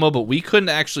promo, but we couldn't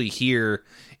actually hear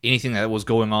anything that was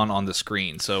going on the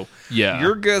screen. So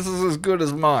your guess is as good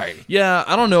as mine. Yeah,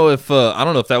 I don't know if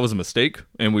that was a mistake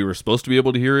and we were supposed to be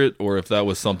able to hear it, or if that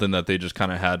was something that they just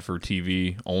kind of had for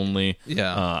TV only.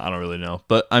 I don't really know.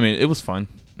 But, I mean, it was fine.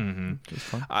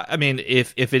 I mean,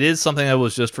 if it is something that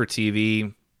was just for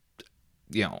TV,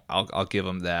 I'll give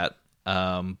them that.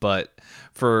 But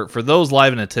for those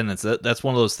live in attendance, that's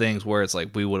one of those things where it's like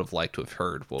we would have liked to have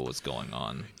heard what was going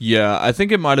on. Yeah, I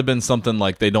think it might have been something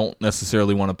like they don't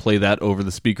necessarily want to play that over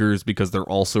the speakers because they're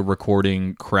also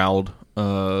recording crowd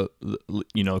audio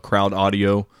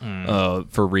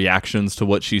for reactions to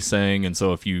what she's saying, and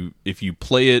so if you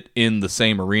play it in the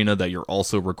same arena that you're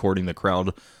also recording the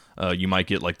crowd, you might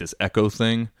get like this echo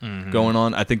thing going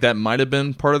on. I think that might have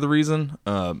been part of the reason.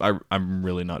 I'm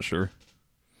really not sure.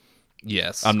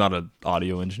 Yes, I'm not an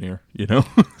audio engineer,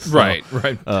 So, right.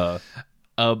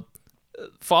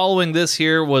 Following this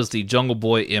here was the Jungle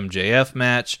Boy MJF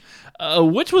match,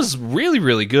 which was really,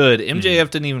 really good. MJF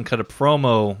didn't even cut a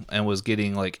promo and was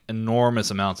getting like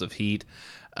enormous amounts of heat.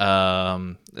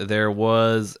 There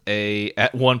was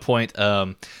at one point,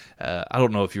 I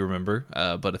don't know if you remember,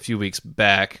 but a few weeks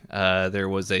back, there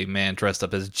was a man dressed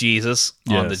up as Jesus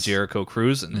on the Jericho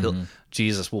Cruise, and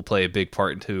Jesus will play a big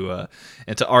part into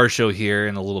our show here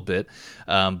in a little bit.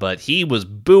 But he was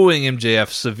booing MJF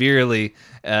severely,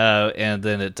 and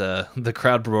then the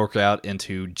crowd broke out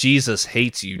into "Jesus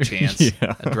hates you" chants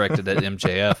directed at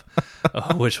MJF,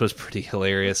 which was pretty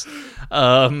hilarious.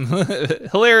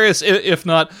 Hilarious, if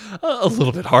not a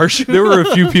little bit harsh. There were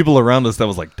a few people around us that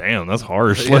was like, "Damn, that's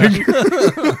harsh."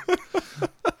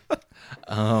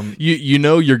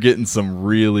 You're getting some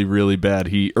really, really bad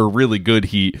heat or really good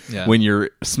heat when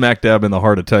you're smack dab in the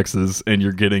heart of Texas and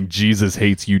you're getting "Jesus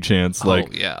hates you" chants.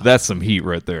 That's some heat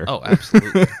right there. Oh,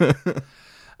 absolutely.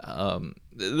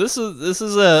 This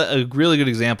is a really good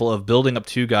example of building up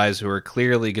 2 guys who are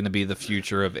clearly going to be the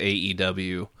future of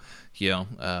AEW.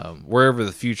 Wherever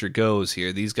the future goes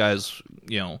here, these guys,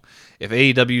 if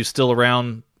AEW is still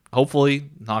around, hopefully,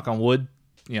 knock on wood,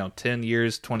 10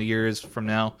 years, 20 years from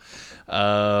now,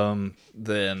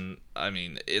 then, I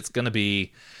mean, it's going to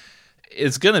be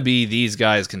it's going to be these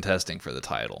guys contesting for the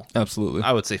title. Absolutely.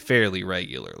 I would say fairly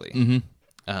regularly.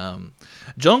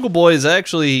 Jungle Boy is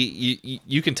actually,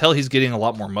 you can tell he's getting a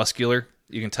lot more muscular.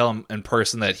 You can tell him in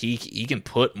person that he can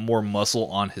put more muscle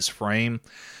on his frame.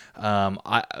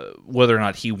 Whether or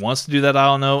not he wants to do that, I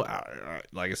don't know.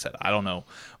 Like I said, I don't know.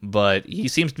 But he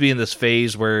seems to be in this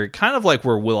phase where, kind of like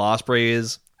where Will Ospreay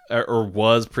is, or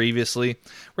was previously,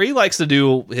 where he likes to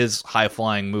do his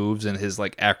high-flying moves and his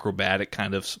like acrobatic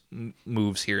kind of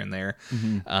moves here and there.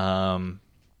 But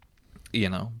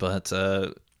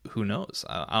who knows?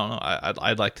 I don't know.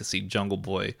 I'd like to see Jungle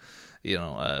Boy,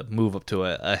 move up to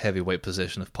a heavyweight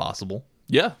position if possible.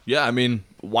 Yeah. I mean,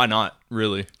 why not?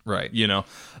 Really, right?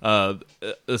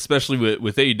 Especially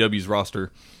with AEW's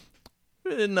roster.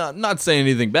 Not saying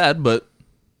anything bad, but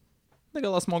they got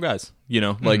a lot of small guys.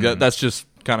 That's just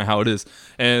kind of how it is,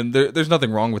 and there's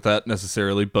nothing wrong with that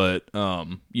necessarily. But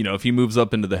if he moves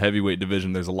up into the heavyweight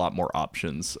division, there's a lot more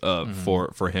options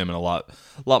for him, and a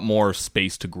lot more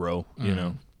space to grow.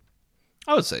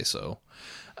 I would say so.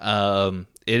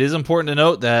 It is important to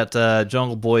note that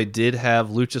Jungle Boy did have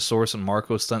Luchasaurus and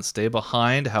Marco Stunt stay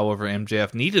behind. However,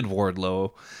 MJF needed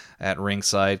Wardlow at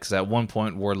ringside because at one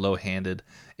point Wardlow handed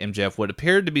MJF what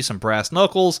appeared to be some brass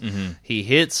knuckles. He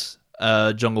hits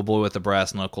Jungle Boy with the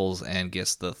brass knuckles and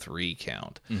gets the 3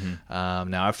 count.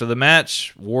 Now, after the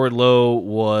match, Wardlow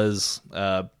was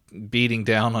beating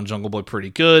down on Jungle Boy pretty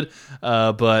good,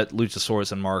 but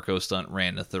Luchasaurus and Marco Stunt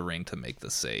ran at the ring to make the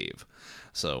save.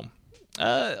 So,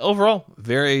 overall,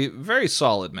 very, very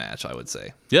solid match, I would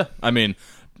say. Yeah, I mean,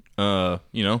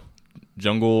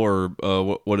 Jungle or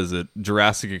what is it?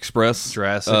 Jurassic Express.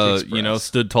 Express.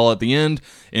 Stood tall at the end.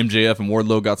 MJF and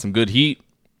Wardlow got some good heat.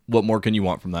 What more can you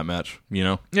want from that match?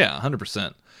 Yeah,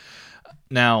 100%.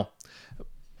 Now,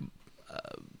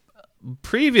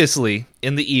 previously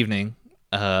in the evening,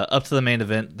 up to the main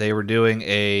event, they were doing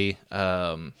a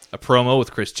promo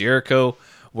with Chris Jericho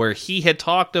where he had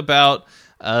talked about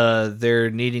there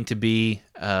needing to be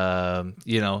an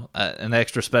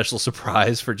extra special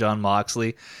surprise for Jon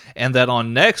Moxley, and that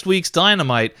on next week's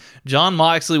Dynamite, Jon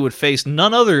Moxley would face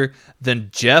none other than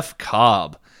Jeff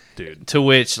Cobb. Dude. To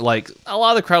which, like, a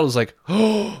lot of the crowd was like,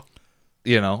 oh,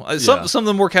 some of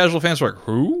the more casual fans were like,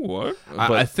 who? What?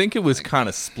 But I think it was kind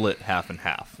of split half and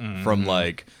half from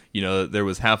like, there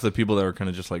was half the people that were kind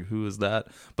of just like, who is that?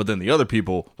 But then the other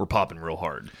people were popping real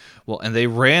hard. Well, and they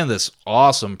ran this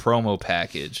awesome promo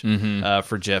package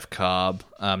for Jeff Cobb.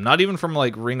 Not even from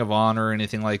like Ring of Honor or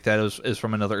anything like that. It was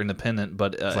from another independent,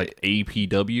 but it's like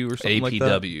APW or something like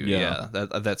that. APW, yeah.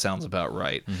 That sounds about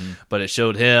right. But it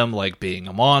showed him like being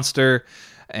a monster,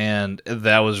 and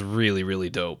that was really,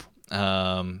 really dope.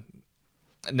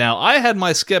 Now, I had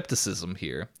my skepticism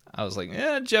here. I was like,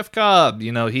 Jeff Cobb,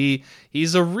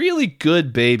 he's a really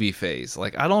good baby face.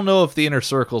 Like, I don't know if the Inner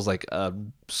Circle's like a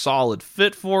solid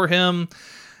fit for him.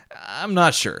 I'm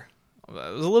not sure.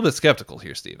 I was a little bit skeptical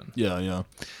here, Steven. Yeah.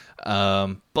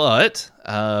 But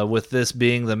with this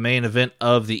being the main event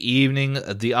of the evening,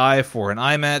 the Eye for an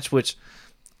Eye match, which,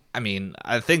 I mean,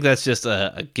 I think that's just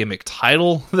a gimmick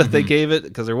title that they gave it,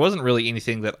 because there wasn't really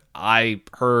anything that I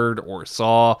heard or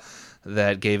saw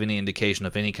that gave any indication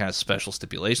of any kind of special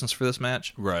stipulations for this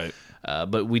match. Right.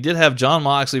 But we did have Jon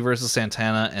Moxley versus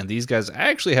Santana, and these guys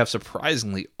actually have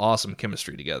surprisingly awesome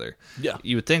chemistry together. Yeah.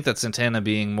 You would think that Santana,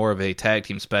 being more of a tag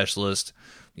team specialist,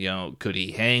 could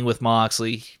he hang with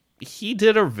Moxley? He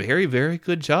did a very, very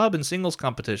good job in singles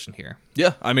competition here.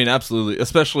 Yeah, I mean, absolutely.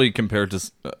 Especially compared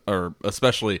to, or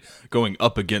especially going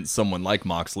up against someone like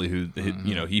Moxley, who,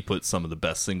 he put some of the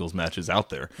best singles matches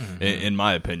out there, in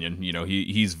my opinion.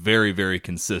 He's very, very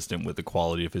consistent with the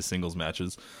quality of his singles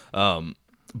matches.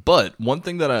 But one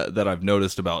thing that I've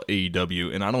noticed about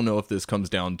AEW, and I don't know if this comes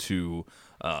down to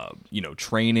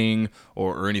training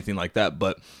or anything like that,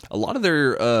 but a lot of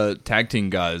their tag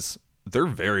team guys, they're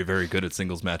very, very good at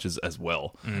singles matches as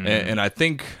well. And I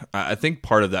think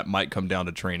part of that might come down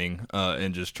to training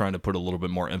and just trying to put a little bit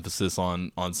more emphasis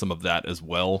on some of that, as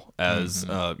well as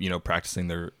practicing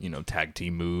their tag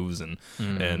team moves and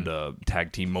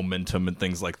tag team momentum and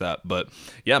things like that. But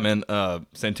yeah, man,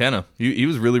 Santana, he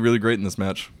was really, really great in this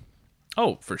match.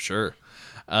 Oh, for sure.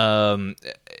 And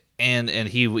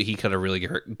he cut a really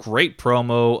great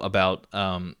promo about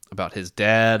his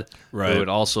dad, right, who had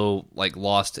also like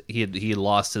lost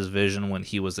lost his vision when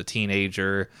he was a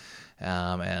teenager,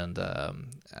 and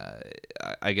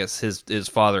I guess his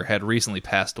father had recently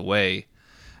passed away.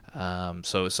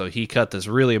 So he cut this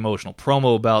really emotional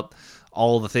promo about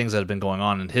all the things that have been going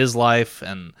on in his life,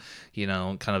 and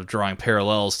kind of drawing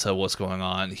parallels to what's going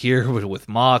on here with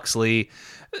Moxley.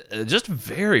 Just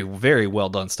very, very well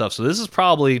done stuff. So this is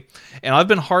probably, and I've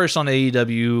been harsh on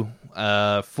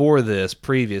AEW for this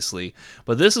previously,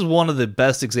 but this is one of the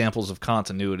best examples of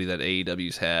continuity that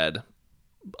AEW's had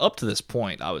up to this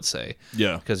point, I would say.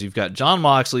 Yeah. Because you've got Jon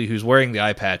Moxley, who's wearing the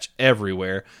eye patch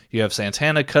everywhere. You have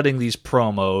Santana cutting these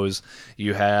promos.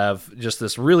 You have just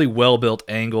this really well-built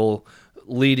angle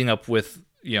leading up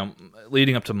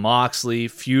to Moxley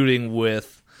feuding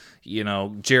with,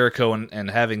 Jericho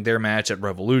and having their match at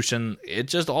Revolution. It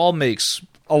just all makes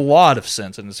a lot of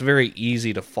sense, and it's very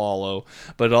easy to follow,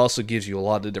 but it also gives you a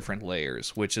lot of different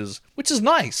layers, which is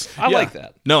nice. I like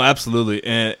that. No, absolutely.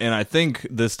 And I think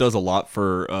this does a lot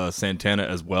for Santana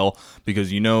as well,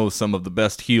 because some of the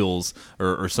best heels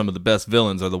or some of the best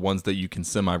villains are the ones that you can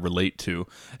semi-relate to,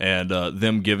 and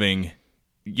them giving,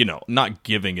 not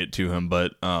giving it to him,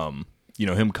 but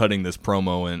him cutting this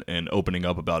promo and opening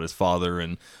up about his father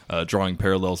and drawing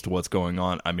parallels to what's going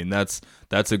on. I mean, that's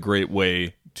a great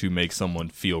way to make someone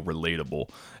feel relatable,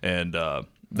 and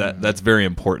that's very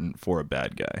important for a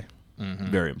bad guy.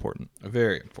 Very important.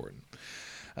 Very important.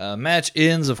 Match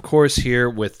ends, of course, here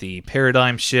with the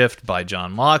paradigm shift by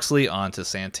Jon Moxley onto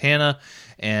Santana,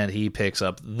 and he picks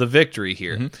up the victory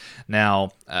here.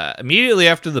 Now, immediately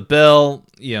after the bell,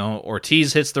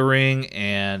 Ortiz hits the ring,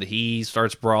 and he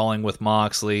starts brawling with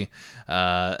Moxley.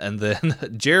 And then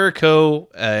Jericho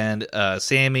and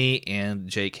Sammy and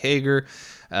Jake Hager,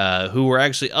 who were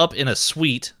actually up in a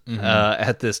suite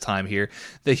at this time here,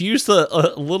 they used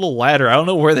a little ladder. I don't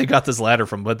know where they got this ladder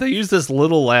from, but they used this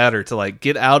little ladder to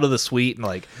get out of the suite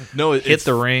and hit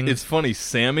the ring. It's funny.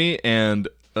 Sammy and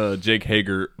Jake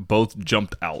Hager both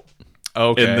jumped out.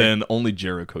 Okay. And then only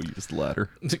Jericho used the ladder.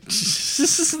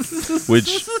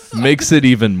 Which makes it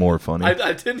even more funny.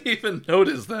 I didn't even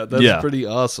notice that. That's pretty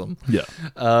awesome. Yeah.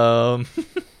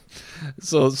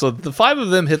 So the five of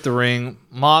them hit the ring.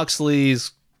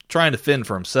 Moxley's trying to fend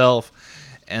for himself,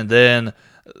 and then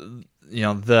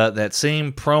that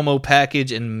same promo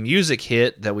package and music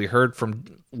hit that we heard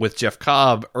with Jeff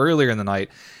Cobb earlier in the night.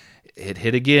 It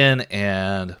hit again,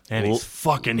 and he's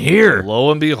fucking here. Lo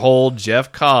and behold,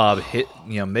 Jeff Cobb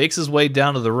makes his way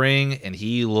down to the ring, and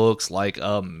he looks like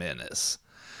a menace.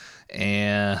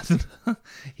 And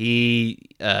he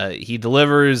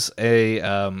delivers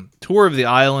a tour of the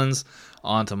islands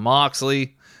onto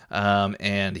Moxley,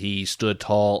 and he stood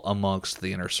tall amongst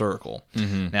the inner circle.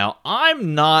 Now,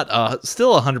 I'm not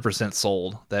still 100%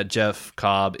 sold that Jeff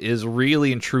Cobb is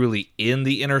really and truly in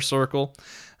the inner circle.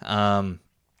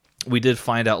 We did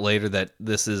find out later that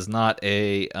this is not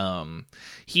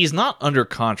he's not under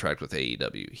contract with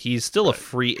AEW. He's still a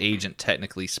free agent,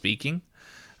 technically speaking.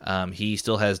 He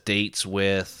still has dates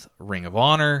with Ring of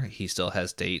Honor. He still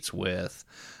has dates with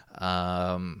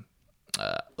OTT.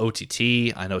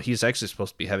 I know he's actually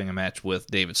supposed to be having a match with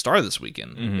David Starr this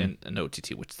weekend in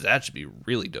OTT, which that should be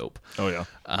really dope. Oh, yeah.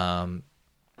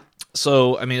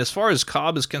 So, I mean, as far as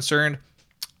Cobb is concerned,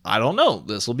 I don't know.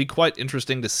 This will be quite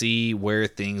interesting to see where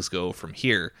things go from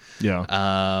here. Yeah.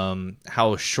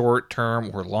 How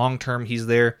short-term or long-term he's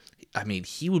there. I mean,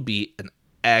 he would be an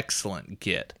excellent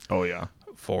get. Oh, yeah.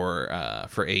 For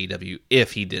AEW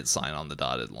if he did sign on the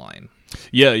dotted line.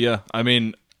 Yeah. I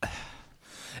mean,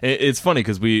 it's funny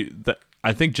because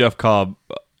I think Jeff Cobb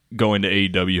going to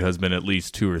AEW has been at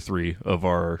least 2 or 3 of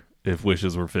our If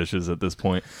Wishes Were Fishes at this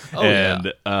point. Oh,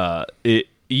 and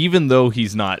even though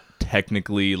he's not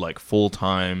technically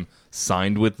full-time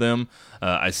signed with them,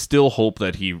 I still hope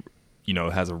that he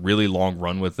has a really long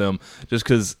run with them, just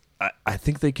because I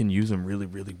think they can use him really,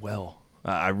 really well.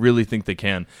 I really think they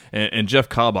can. And Jeff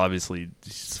Cobb, obviously,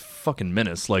 he's a fucking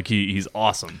menace. He's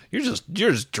awesome. You're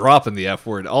just dropping the F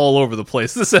word all over the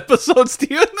place this episode,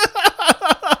 Steven.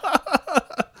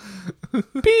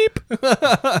 Beep.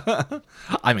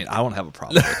 I mean, I don't have a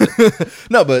problem with it.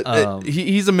 No, but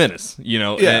he's a menace,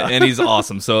 and he's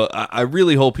awesome. So I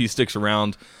really hope he sticks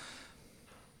around.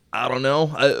 I don't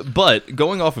know. But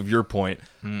going off of your point,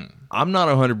 I'm not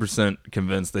 100%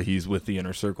 convinced that he's with the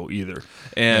Inner Circle either.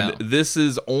 And this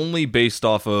is only based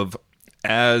off of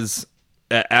as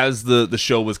the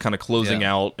show was kind of closing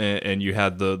out and you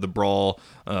had the brawl,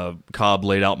 Cobb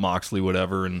laid out Moxley,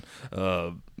 whatever, and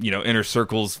Inner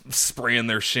Circle's spraying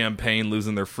their champagne,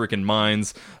 losing their freaking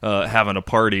minds, having a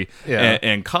party,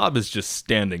 and Cobb is just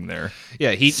standing there,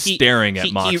 he staring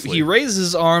at Moxley. He raises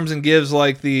his arms and gives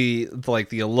the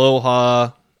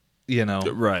aloha,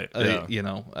 right,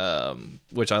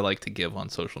 which I like to give on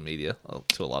social media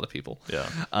to a lot of people. Yeah.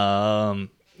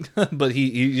 But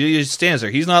he just stands there.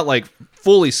 He's not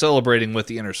fully celebrating with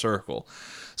the Inner Circle.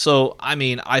 So, I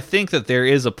mean, I think that there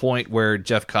is a point where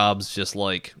Jeff Cobb's just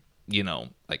like,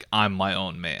 I'm my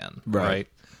own man, right?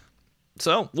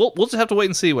 So we'll just have to wait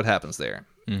and see what happens there.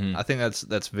 Mm-hmm. I think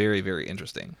that's very, very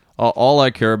interesting. All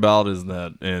I care about is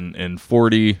that in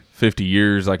 40, 50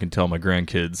 years, I can tell my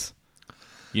grandkids,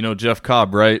 Jeff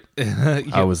Cobb, right? Yeah.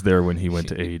 I was there when he went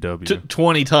to AEW.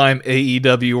 20-time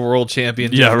AEW World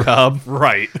Champion Jeff Cobb.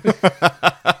 Right.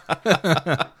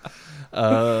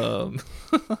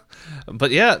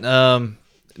 But yeah,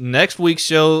 next week's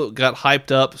show got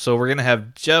hyped up, so we're going to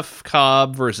have Jeff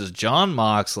Cobb versus Jon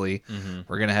Moxley. Mm-hmm.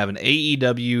 We're going to have an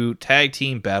AEW Tag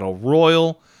Team Battle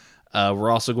Royal. We're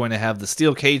also going to have the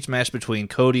steel cage match between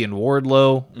Cody and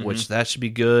Wardlow, which that should be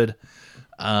good.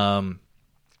 And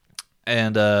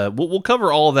we'll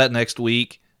cover all of that next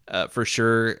week for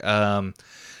sure.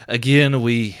 Again,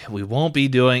 we won't be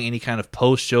doing any kind of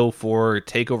post-show for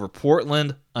TakeOver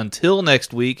Portland until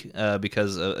next week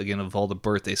because, again, of all the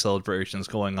birthday celebrations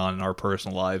going on in our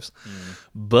personal lives.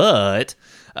 But,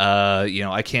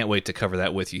 I can't wait to cover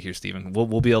that with you here, Steven.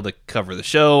 We'll be able to cover the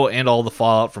show and all the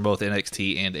fallout from both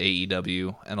NXT and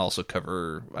AEW, and also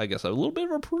cover, I guess, a little bit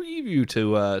of a preview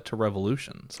to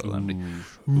Revolution. So that'd be...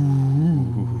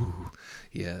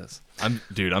 Yes.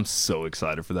 I'm so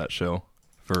excited for that show.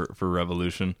 For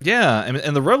Revolution. Yeah,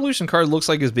 and the Revolution card looks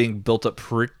like it's being built up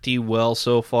pretty well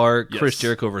so far. Yes. Chris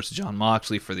Jericho versus Jon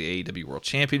Moxley for the AEW World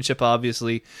Championship,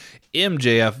 obviously.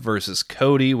 MJF versus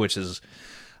Cody, which is,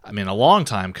 a long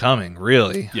time coming,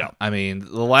 really. Yeah. The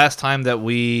last time that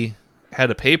we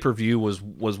had a pay-per-view was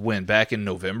when? Back in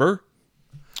November?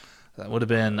 That would have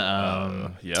been...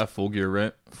 Full Gear,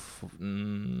 right?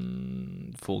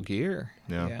 Full Gear.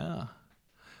 Yeah.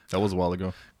 That was a while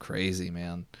ago. Crazy,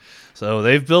 man. So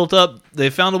they've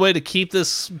found a way to keep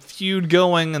this feud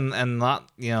going and not,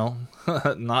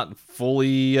 not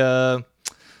fully, I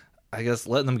guess,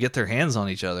 letting them get their hands on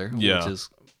each other, which is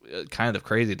kind of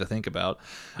crazy to think about.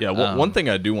 Yeah, well, one thing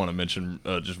I do want to mention,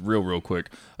 just real quick,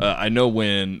 I know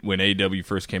when AEW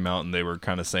first came out and they were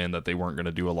kind of saying that they weren't going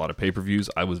to do a lot of pay-per-views,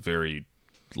 I was very,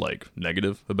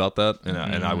 negative about that,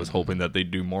 and I was hoping that they'd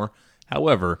do more.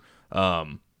 However,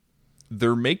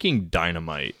 they're making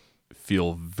Dynamite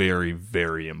feel very,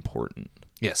 very important.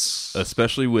 Yes.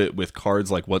 Especially with cards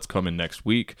like what's coming next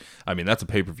week. That's a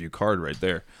pay-per-view card right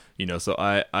there. So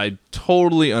I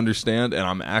totally understand, and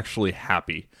I'm actually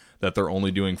happy that they're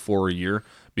only doing 4 a year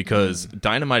because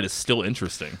Dynamite is still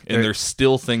interesting, and there's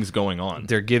still things going on.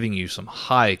 They're giving you some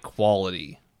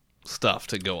high-quality stuff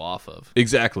to go off of.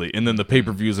 Exactly. And then the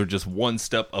pay-per-views are just one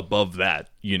step above that,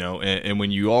 and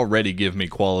when you already give me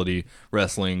quality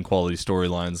wrestling, quality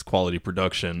storylines, quality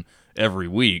production every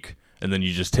week, and then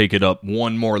you just take it up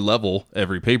one more level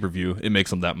every pay-per-view, it makes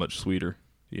them that much sweeter,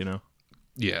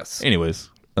 Yes. Anyways,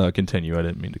 continue. I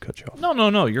didn't mean to cut you off.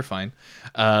 No, you're fine.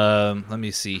 Let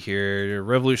me see here.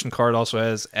 Revolution card also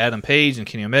has Adam Page and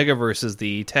Kenny Omega versus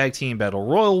the Tag Team Battle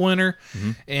Royal winner,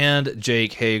 and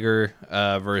Jake Hager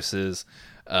versus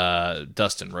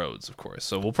Dustin Rhodes, of course.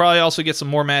 So we'll probably also get some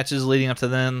more matches leading up to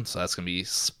then, so that's going to be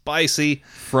spicy.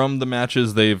 From the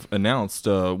matches they've announced,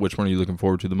 which one are you looking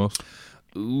forward to the most?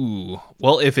 Ooh.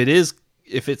 Well, if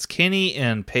it's Kenny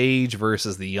and Paige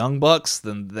versus the Young Bucks,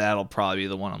 then that'll probably be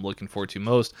the one I'm looking forward to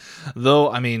most.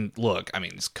 Though,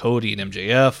 it's Cody and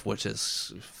MJF, which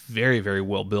is very, very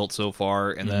well built so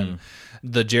far. And then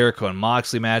the Jericho and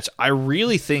Moxley match. I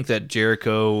really think that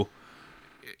Jericho,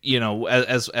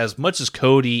 as much as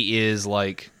Cody is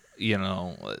was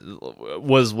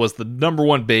the number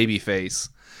one baby face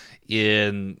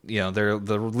in,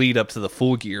 the lead up to the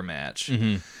Full Gear match.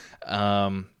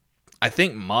 I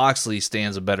think Moxley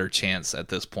stands a better chance at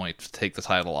this point to take the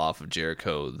title off of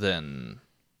Jericho than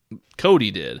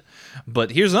Cody did. But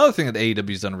here's another thing that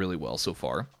AEW's done really well so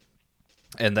far,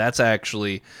 and that's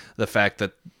actually the fact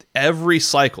that every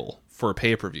cycle for a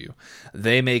pay-per-view,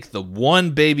 they make the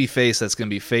one babyface that's going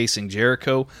to be facing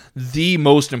Jericho the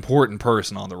most important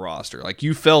person on the roster. Like,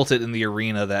 you felt it in the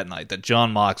arena that night, that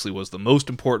Jon Moxley was the most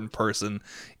important person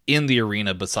in the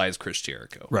arena besides Chris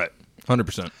Jericho. Right,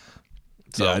 100%.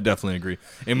 So, yeah, I definitely agree.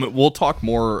 And we'll talk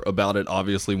more about it,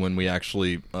 obviously, when we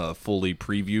actually fully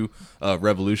preview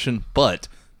Revolution. But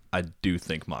I do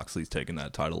think Moxley's taking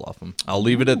that title off him. I'll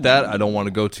leave it at that. I don't want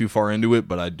to go too far into it,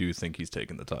 but I do think he's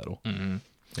taking the title.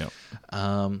 Yeah.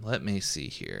 Let me see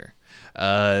here.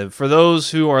 For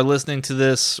those who are listening to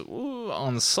this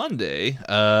on Sunday,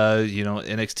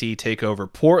 NXT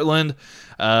TakeOver Portland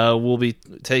will be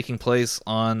taking place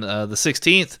on the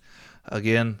 16th.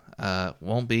 Again,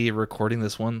 won't be recording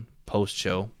this one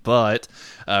post-show, but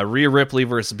Rhea Ripley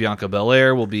versus Bianca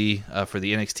Belair will be for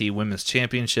the NXT Women's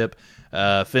Championship.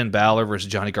 Finn Balor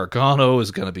versus Johnny Gargano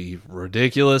is going to be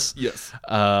ridiculous. Yes.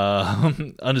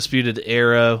 Undisputed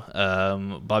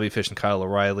Era, Bobby Fish and Kyle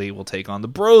O'Reilly will take on the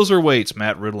Broserweights,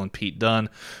 Matt Riddle and Pete Dunne,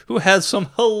 who had some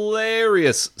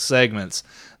hilarious segments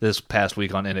this past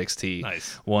week on NXT.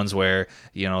 Nice. Ones where,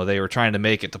 they were trying to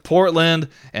make it to Portland,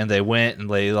 and they went and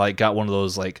they got one of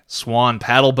those swan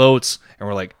paddle boats, and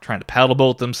were trying to paddle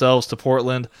boat themselves to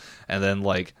Portland. And then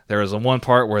there was one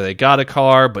part where they got a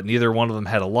car, but neither one of them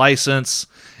had a license.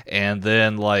 And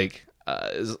then it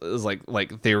was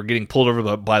like they were getting pulled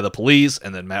over by the police,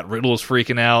 and then Matt Riddle was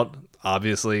freaking out,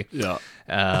 obviously. Yeah.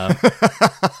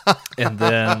 And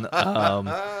then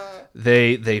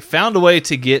they found a way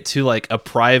to get to a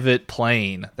private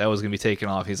plane that was going to be taken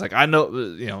off. He's like, I know,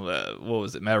 what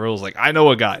was it? Matt Riddle's like, I know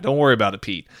a guy. Don't worry about it,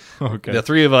 Pete. Okay. The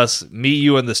three of us, me,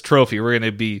 you, and this trophy, we're going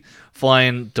to be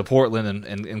flying to Portland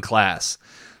in class.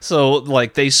 So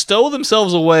they stow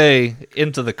themselves away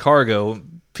into the cargo.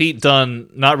 Pete Dunne,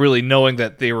 not really knowing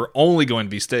that they were only going to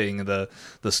be staying in the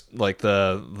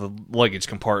luggage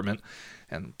compartment.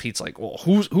 And Pete's like, well,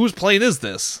 whose plane is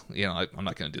this? I'm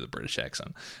not going to do the British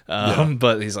accent.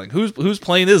 But he's like, whose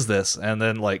plane is this? And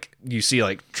then, you see,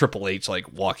 Triple H,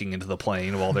 walking into the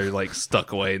plane while they're,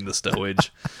 stuck away in the stowage.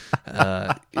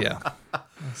 Yeah.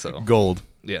 So Gold.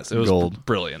 Yes, it was Gold.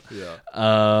 Brilliant. Yeah.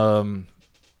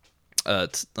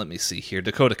 Let me see here.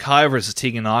 Dakota Kai versus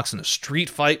Tegan Nox in a street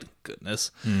fight.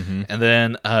 Goodness. Mm-hmm. And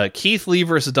then Keith Lee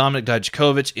versus Dominik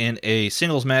Dijakovic in a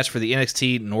singles match for the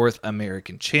NXT North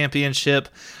American Championship.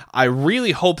 I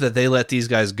really hope that they let these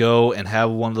guys go and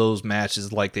have one of those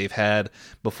matches like they've had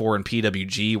before in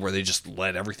PWG where they just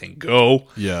let everything go.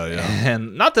 Yeah.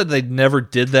 And not that they never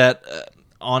did that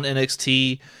on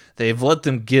NXT. They've let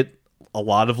them get a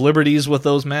lot of liberties with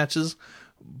those matches,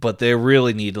 but they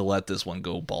really need to let this one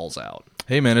go balls out.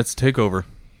 Hey, man, it's TakeOver.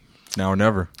 Now or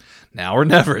never. Now or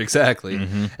never, exactly.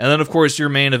 Mm-hmm. And then, of course, your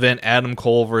main event, Adam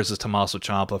Cole versus Tommaso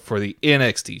Ciampa for the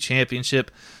NXT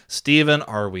Championship. Steven,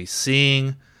 are we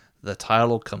seeing the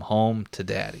title come home to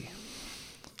Daddy?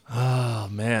 Oh,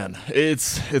 man.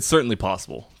 It's certainly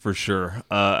possible, for sure.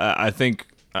 I think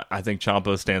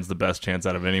Ciampa stands the best chance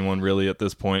out of anyone, really, at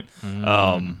this point.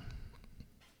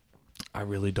 I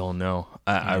really don't know.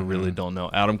 I really don't know.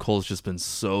 Adam Cole's just been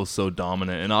so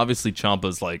dominant, and obviously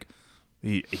Ciampa's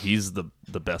he's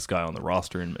the best guy on the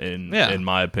roster in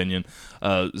my opinion.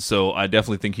 So I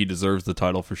definitely think he deserves the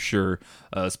title for sure,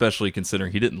 especially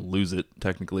considering he didn't lose it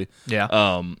technically.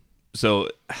 Yeah. So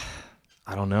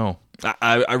I don't know.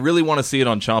 I really want to see it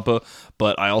on Ciampa,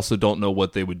 but I also don't know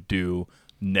what they would do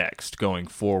next going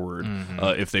forward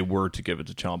if they were to give it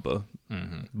to Ciampa.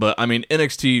 Mm-hmm. But I mean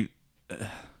NXT.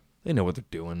 They know what they're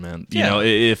doing, man. Yeah.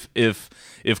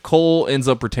 If Cole ends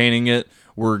up retaining it,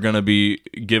 we're gonna be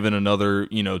given another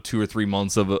 2 or 3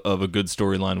 months of a good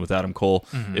storyline with Adam Cole.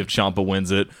 Mm-hmm. If Ciampa wins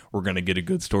it, we're gonna get a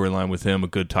good storyline with him, a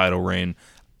good title reign.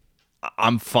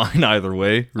 I'm fine either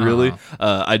way, really.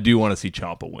 I do want to see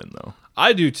Ciampa win, though.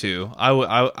 I do too.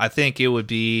 I think it would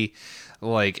be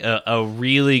a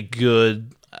really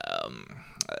good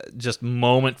just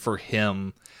moment for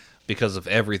him, because of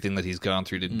everything that he's gone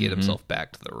through to get himself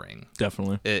back to the ring.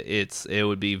 Definitely. It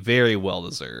would be very well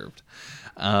deserved.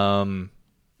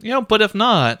 But if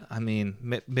not, I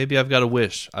mean, maybe I've got a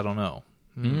wish. I don't know.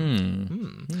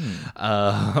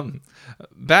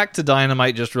 Back to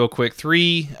Dynamite just real quick.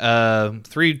 Three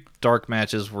dark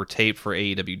matches were taped for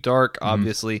AEW Dark,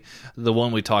 obviously. The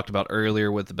one we talked about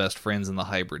earlier with the Best Friends and the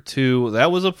Hybrid 2.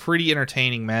 That was a pretty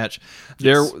entertaining match.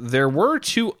 Yes. There were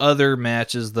two other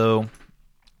matches, though.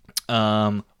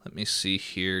 Let me see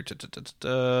here. Chris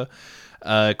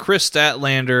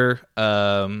Statlander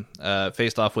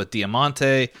faced off with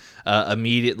Diamante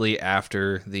immediately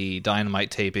after the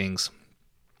Dynamite tapings.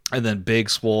 And then Big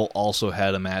Swole also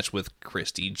had a match with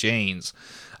Christy Janes.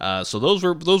 So those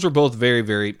were both very,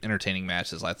 very entertaining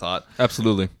matches, I thought.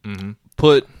 Absolutely. Mm-hmm.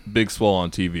 Put Big Swole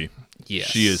on TV. Yes.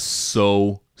 She is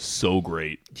so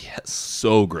great. Yes.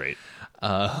 So great.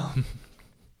 The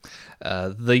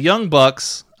Young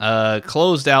Bucks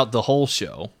closed out the whole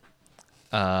show.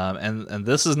 And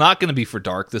this is not going to be for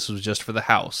Dark. This was just for the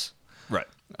house. Right.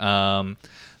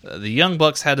 The Young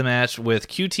Bucks had a match with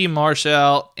QT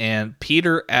Marshall and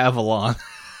Peter Avalon.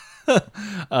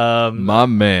 My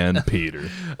man, Peter.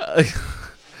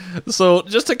 So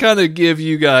just to kind of give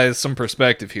you guys some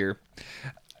perspective here,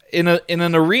 in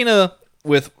an arena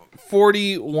with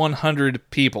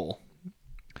 4,100 people,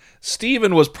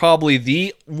 Steven was probably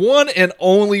the one and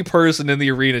only person in the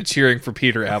arena cheering for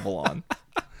Peter Avalon.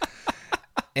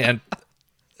 And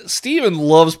Steven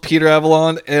loves Peter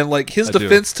Avalon, and like his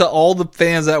defense to all the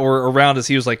fans that were around us,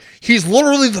 he was like, he's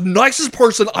literally the nicest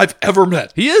person I've ever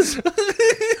met. He is.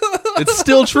 It's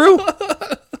still true.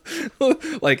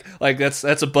 like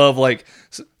that's above like,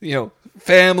 you know,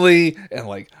 family and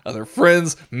like other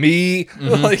friends, me,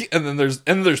 like, and then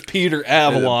there's Peter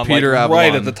Avalon, Peter like, Avalon.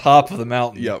 right at the top of the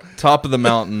mountain. Yep. Top of the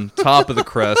mountain, top of the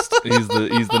crest. He's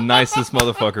the nicest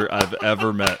motherfucker I've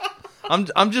ever met.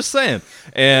 I'm just saying.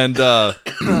 And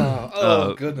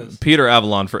Goodness. Peter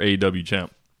Avalon for AEW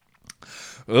champ.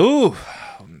 Ooh.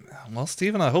 Well,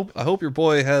 Steven, I hope your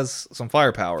boy has some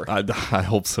firepower. I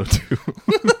hope so too.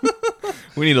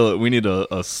 we need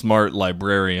a smart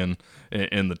librarian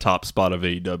in the top spot of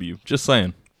AEW. Just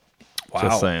saying. Wow.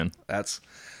 Just saying. That's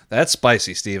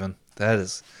spicy, Steven. I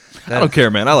don't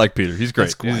care, man. I like Peter. He's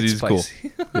great. He's cool.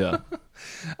 spicy. Yeah.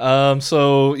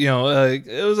 So, you know,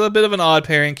 it was a bit of an odd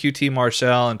pairing, QT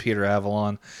Marshall and Peter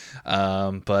Avalon.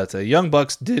 But Young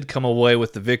Bucks did come away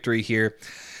with the victory here.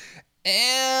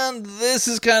 And this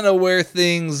is kind of where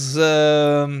things, you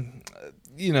know,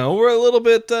 were it was a little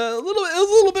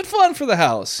bit fun for the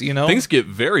house, you know? Things get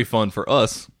very fun for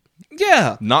us.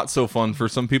 Yeah. Not so fun for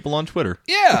some people on Twitter.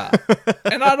 Yeah.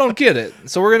 And I don't get it.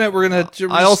 So we're gonna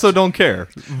I also don't care,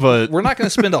 but we're not going to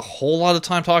spend a whole lot of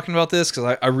time talking about this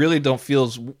because I really don't feel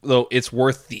as though it's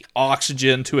worth the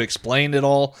oxygen to explain it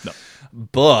all. No.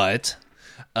 But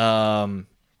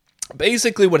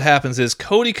basically what happens is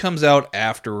Cody comes out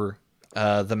after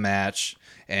the match,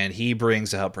 and he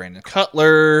brings out Brandon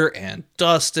Cutler and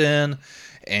Dustin,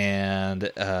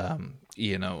 and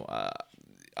you know,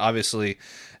 obviously,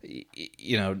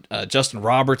 you know, Justin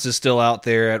Roberts is still out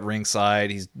there at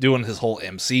ringside. He's doing his whole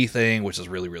MC thing, which is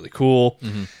really, really cool.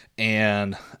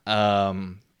 And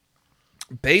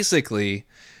basically,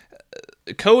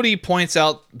 Cody points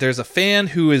out there's a fan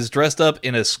who is dressed up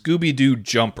in a Scooby-Doo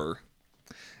jumper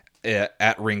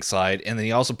at ringside, and then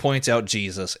he also points out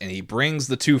Jesus, and he brings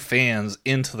the two fans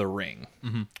into the ring,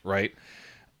 right?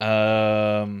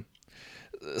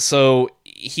 So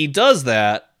he does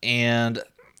that, and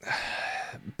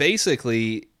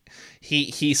basically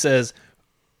he says,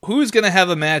 who's going to have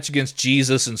a match against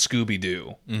Jesus and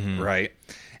Scooby-Doo, right?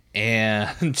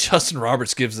 And Justin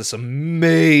Roberts gives this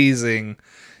amazing,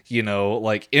 you know,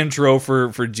 like intro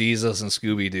for Jesus and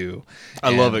Scooby-Doo.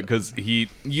 I love it because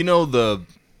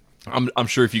I'm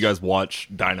sure if you guys watch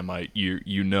Dynamite,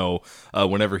 you know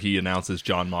whenever he announces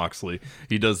John Moxley,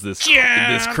 he does this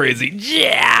crazy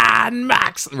John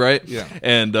Moxley, right? Yeah.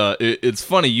 And it's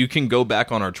funny. You can go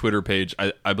back on our Twitter page.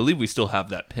 I believe we still have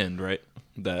that pinned, right?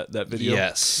 That video.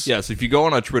 Yes. Yeah. So if you go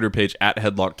on our Twitter page at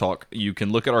Headlock Talk, you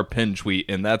can look at our pinned tweet,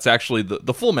 and that's actually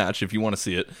the full match if you want to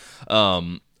see it.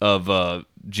 Of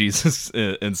Jesus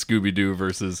and Scooby-Doo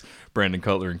versus Brandon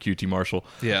Cutler and QT Marshall.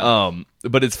 Yeah.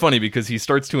 But it's funny because he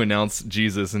starts to announce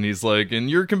Jesus, and he's like, and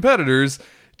your competitors,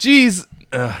 geez,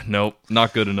 nope,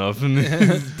 not good enough. And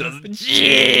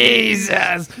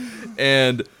Jesus.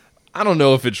 And I don't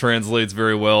know if it translates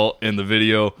very well in the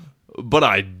video, but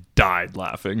I died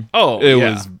laughing. It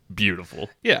was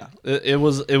beautiful. Yeah, it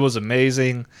was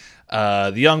amazing.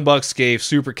 The Young Bucks gave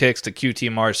super kicks to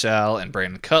QT Marshall and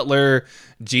Brandon Cutler.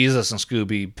 Jesus and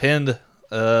Scooby pinned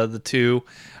the two.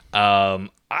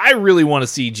 I really want to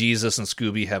see Jesus and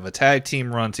Scooby have a tag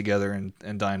team run together in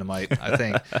Dynamite. I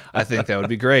think that would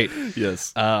be great.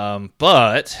 Yes.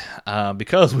 But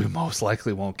because we most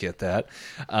likely won't get that,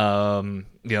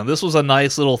 you know, this was a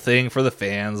nice little thing for the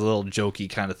fans, a little jokey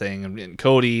kind of thing. And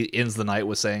Cody ends the night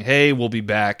with saying, "Hey, we'll be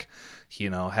back. You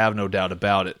know, have no doubt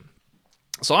about it."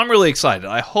 So I'm really excited.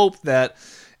 I hope that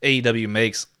AEW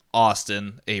makes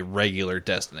Austin a regular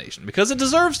destination because it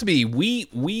deserves to be.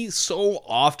 We so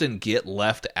often get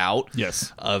left out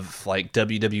Yes. of like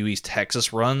WWE's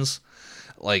Texas runs.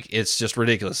 Like, it's just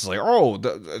ridiculous. It's like, oh,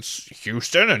 it's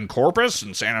Houston and Corpus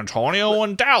and San Antonio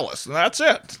and Dallas, and that's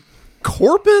it.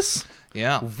 Corpus?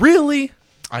 Yeah, Really?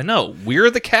 I know. We're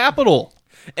the capital.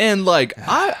 And like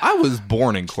I was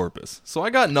born in Corpus, so I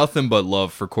got nothing but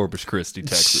love for Corpus Christi,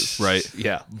 Texas, right?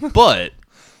 Yeah. But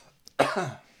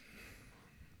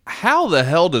how the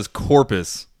hell does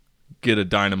Corpus get a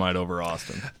Dynamite over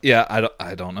Austin? Yeah,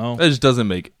 I don't know. That just doesn't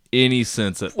make any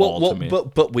sense at all to me.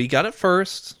 But we got it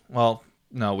first. Well,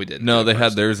 no, we didn't. No, get it they had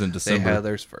first. theirs in They December. had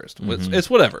theirs 1st. It's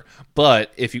whatever.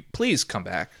 But if you please come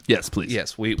back. Yes, please.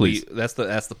 Yes, Please. that's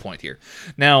the point here.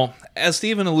 Now, as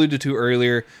Steven alluded to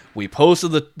earlier, we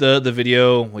posted the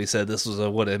video. We said this was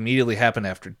what immediately happened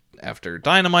after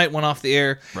Dynamite went off the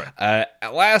air. Right.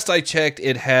 At last I checked,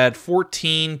 it had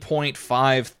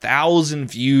 14.5 thousand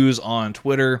views on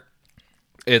Twitter.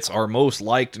 It's our most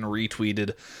liked and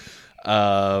retweeted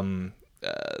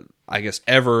I guess,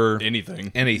 ever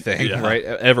Anything. yeah. Right?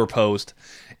 Ever post.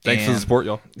 Thanks for the support,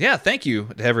 y'all. Yeah, thank you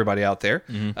to everybody out there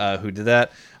who did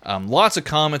that. Lots of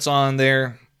comments on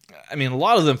there. I mean, a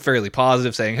lot of them fairly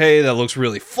positive, saying, "Hey, that looks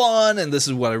really fun, and this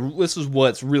is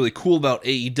what's really cool about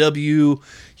AEW."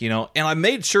 You know, and I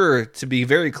made sure to be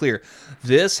very clear.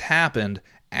 This happened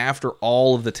after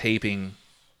all of the taping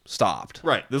stopped.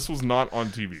 Right. This was not on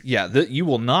TV. Yeah, you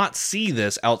will not see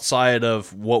this outside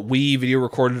of what we video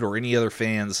recorded or any other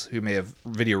fans who may have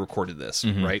video recorded this,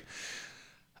 right?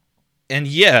 And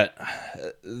yet,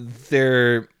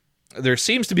 there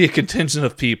seems to be a contingent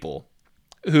of people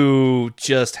who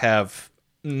just have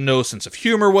no sense of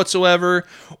humor whatsoever,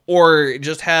 or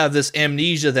just have this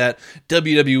amnesia that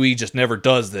WWE just never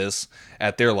does this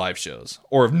at their live shows,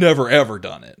 or have never ever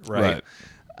done it, right?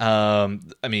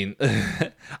 I mean,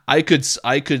 I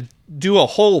could do a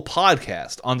whole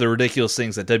podcast on the ridiculous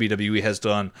things that WWE has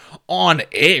done on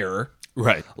air,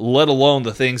 Right. let alone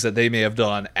the things that they may have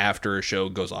done after a show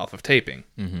goes off of taping,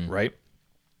 right?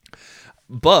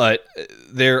 But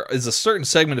there is a certain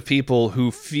segment of people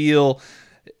who feel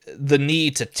the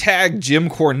need to tag Jim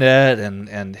Cornette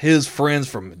and his friends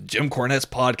from Jim Cornette's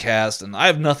podcast, and I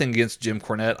have nothing against Jim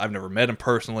Cornette. I've never met him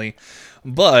personally,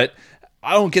 but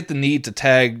I don't get the need to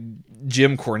tag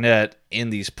Jim Cornette in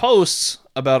these posts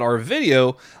about our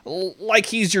video like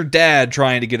he's your dad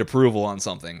trying to get approval on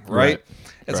something, right?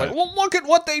 It's like, well, look at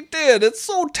what they did. It's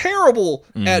so terrible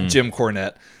at Jim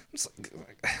Cornette. It's like,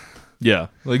 Yeah.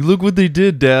 Like, look what they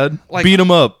did, Dad. Like, beat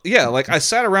him up. yeah, like I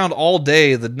sat around all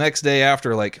day the next day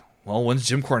after, like, well, when's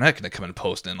Jim Cornette going to come and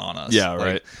post in on us? Yeah, Like-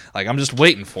 right. Like, I'm just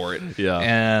waiting for it. Yeah.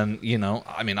 And, you know,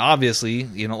 I mean, obviously,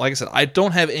 you know, like I said, I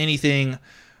don't have anything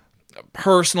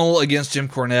personal against Jim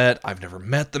Cornette. I've never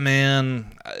met the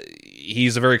man.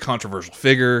 He's a very controversial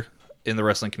figure in the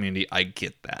wrestling community. I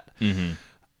get that.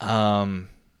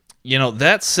 You know,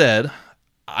 that said,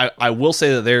 I will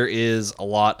say that there is a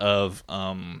lot of,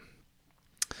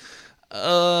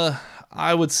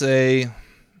 I would say,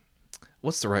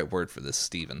 what's the right word for this,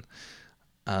 Steven?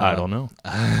 I don't know.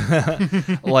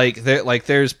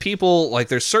 There's people, like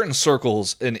there's certain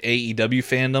circles in AEW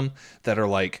fandom that are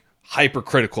like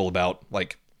hypercritical about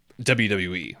like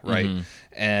WWE, right?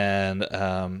 And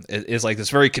it's like this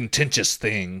very contentious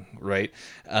thing, right?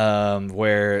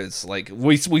 Where it's like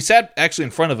we sat actually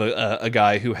in front of a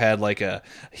guy who had like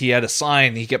he had a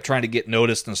sign. He kept trying to get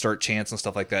noticed and start chants and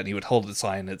stuff like that. And he would hold the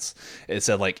sign. It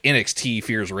said like NXT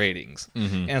fears ratings,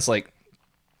 and it's like,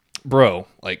 bro,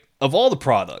 like of all the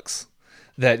products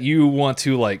that you want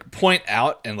to like point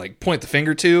out and like point the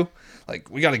finger to, like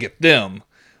we got to get them.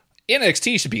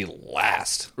 NXT should be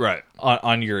last, Right.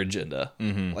 on your agenda.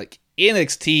 Like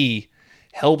NXT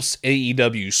helps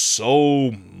AEW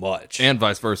so much, And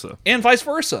vice versa.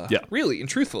 Yeah, really and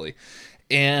truthfully.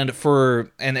 And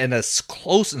and as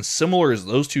close and similar as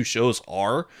those two shows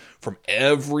are from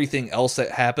everything else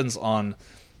that happens on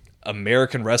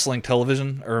American wrestling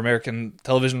television or American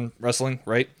television wrestling,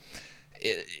 right?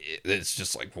 It's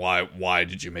just like, why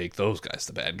did you make those guys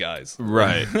the bad guys?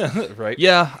 Right. Right?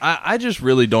 Yeah, I just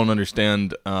really don't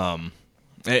understand, and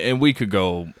we could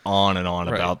go on and on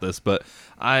about this, but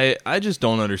I just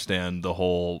don't understand the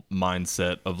whole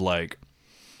mindset of like,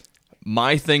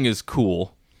 my thing is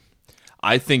cool,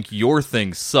 I think your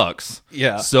thing sucks.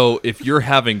 Yeah. So if you're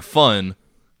having fun,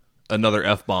 another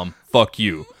F-bomb, fuck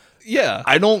you. Yeah.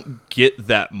 I don't get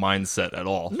that mindset at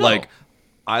all. No. Like,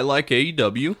 I like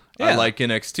AEW, I Yeah. like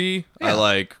NXT, I Yeah.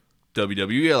 like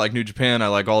WWE, I like New Japan, I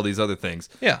like all these other things.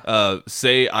 Yeah.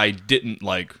 Say I didn't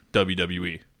like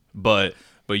WWE, but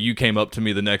you came up to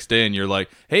me the next day and you're like,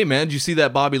 "Hey man, did you see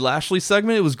that Bobby Lashley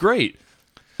segment? It was great."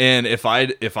 And if I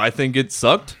think it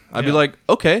sucked, I'd be Yeah. like,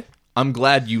 "Okay, I'm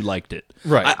glad you liked it."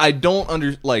 Right. I don't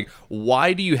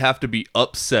why do you have to be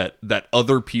upset that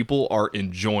other people are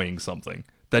enjoying something?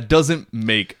 That doesn't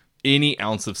make any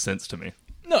ounce of sense to me.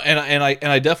 No, and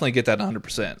I definitely get that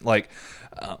 100%. Like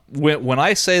when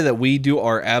I say that we do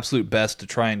our absolute best to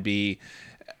try and be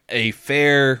a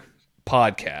fair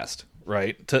podcast,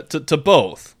 right? To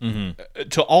both,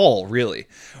 to all, really,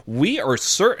 we are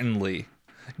certainly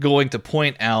going to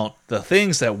point out the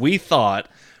things that we thought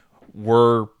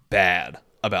were bad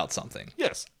about something.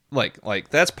 Yes. Like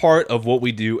that's part of what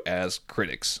we do as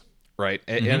critics, right?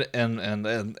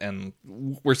 And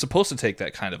we're supposed to take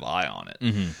that kind of eye on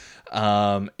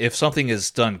it. If something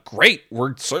is done great,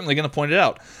 we're certainly going to point it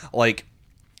out. Like,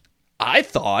 I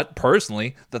thought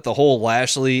personally that the whole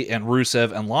Lashley and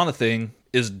Rusev and Lana thing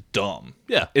is dumb.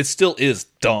 Yeah. It still is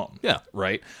dumb. Yeah.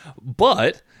 Right.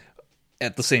 But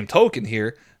at the same token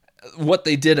here, what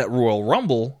they did at Royal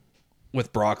Rumble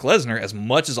with Brock Lesnar, as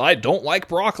much as I don't like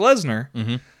Brock Lesnar,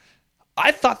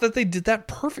 I thought that they did that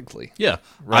perfectly. Yeah.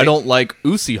 Right? I don't like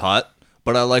Usi Hot,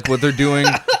 but I like what they're doing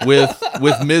with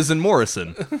Miz and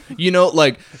Morrison. You know,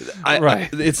 like Right.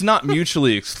 it's not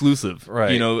mutually exclusive.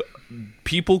 Right. You know,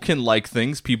 people can like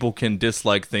things, people can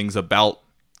dislike things about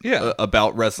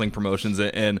about wrestling promotions,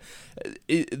 and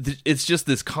it's just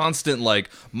this constant like,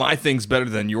 my thing's better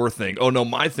than your thing. Oh no,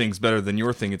 my thing's better than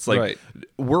your thing. It's like, Right.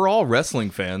 we're all wrestling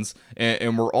fans,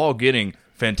 and we're all getting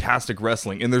fantastic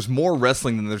wrestling, and there's more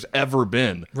wrestling than there's ever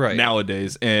been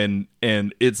nowadays, and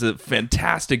it's a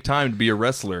fantastic time to be a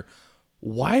wrestler.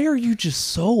 Why are you just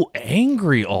so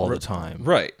angry all the time?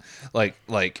 Right. Like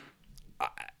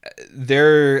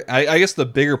I guess the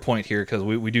bigger point here, because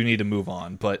we do need to move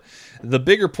on, but the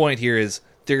bigger point here is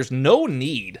there's no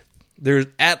need there's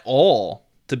at all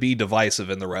to be divisive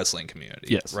in the wrestling community.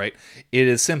 Yes. Right? It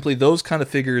is simply those kind of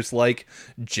figures like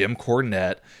Jim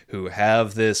Cornette who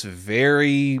have this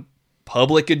very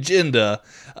public agenda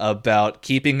about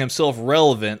keeping himself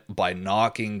relevant by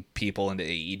knocking people into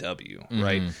AEW,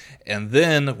 right? And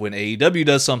then when AEW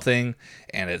does something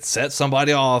and it sets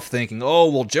somebody off thinking, oh,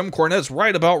 well, Jim Cornette's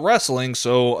right about wrestling,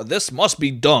 so this must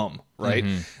be dumb, right?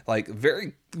 Like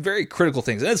very, very critical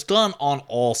things. And it's done on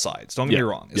all sides. Don't get me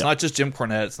wrong. It's not just Jim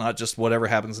Cornette. It's not just whatever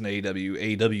happens in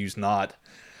AEW. AEW's not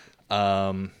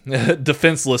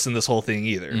defenseless in this whole thing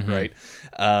either, right?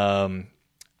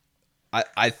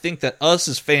 I think that us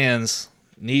as fans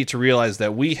need to realize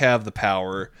that we have the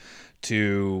power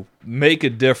to make a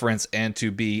difference and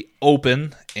to be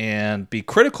open and be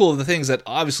critical of the things that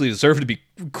obviously deserve to be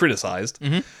criticized,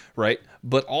 right?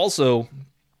 But also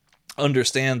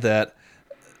understand that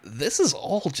this is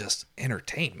all just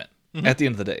entertainment at the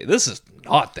end of the day. This is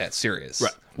not that serious.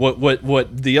 Right.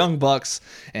 What the Young Bucks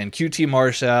and QT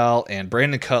Marshall and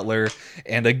Brandon Cutler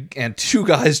and two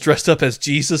guys dressed up as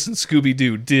Jesus and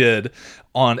Scooby-Doo did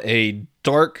on a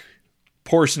dark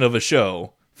portion of a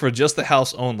show for just the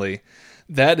house only,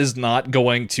 that is not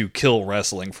going to kill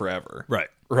wrestling forever. Right.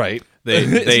 Right?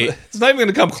 It's not even going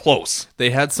to come close.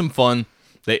 They had some fun.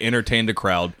 They entertained a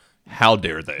crowd. How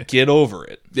dare they? Get over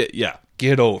it. Yeah.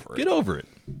 Get over it. Get over it.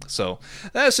 So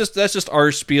that's just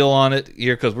our spiel on it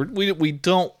here, because we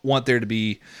don't want there to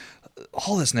be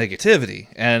all this negativity,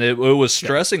 and it was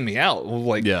stressing me out.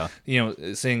 Like,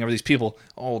 seeing all these people,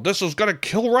 oh, this is gonna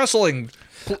kill wrestling.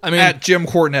 I mean, at Jim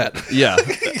Cornette. Yeah.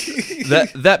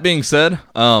 That being said,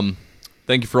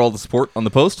 thank you for all the support on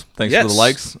the post. Thanks for the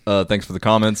likes. Thanks for the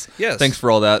comments. Yes. Thanks for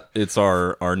all that. It's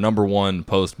our number one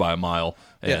post by a mile,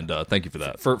 and thank you for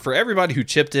that. For everybody who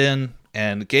chipped in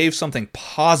and gave something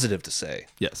positive to say.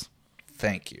 Yes.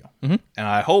 Thank you. And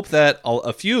I hope that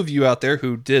a few of you out there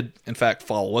who did, in fact,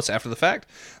 follow us after the fact,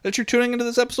 that you're tuning into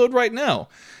this episode right now.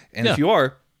 And if you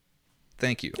are,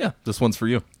 thank you. Yeah, this one's for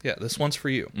you. Yeah, this one's for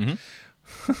you.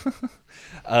 So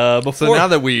now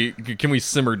that can we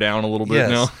simmer down a little bit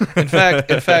now? in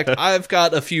fact, I've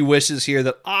got a few wishes here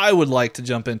that I would like to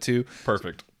jump into.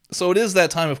 Perfect. So it is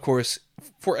that time, of course,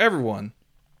 for everyone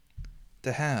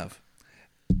to have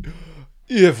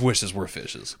If Wishes Were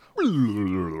Fishes.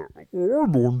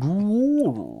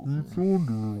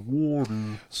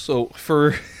 So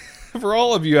for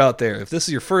all of you out there, if this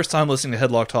is your first time listening to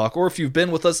Headlock Talk, or if you've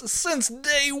been with us since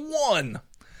day one,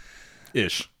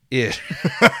 Ish.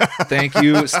 Thank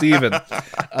you, Steven.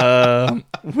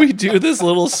 We do this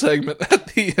little segment at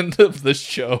the end of the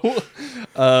show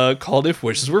called If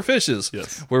Wishes Were Fishes.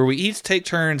 Yes. Where we each take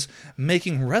turns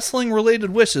making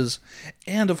wrestling-related wishes,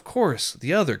 and of course,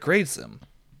 the other grades them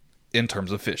in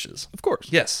terms of fishes. Of course.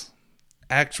 Yes.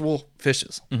 Actual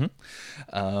fishes.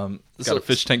 Got a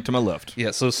fish tank to my left.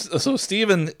 Yeah, so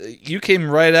Steven, you came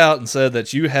right out and said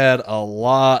that you had a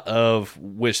lot of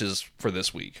wishes for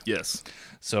this week. Yes.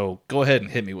 So go ahead and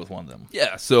hit me with one of them.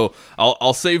 Yeah, so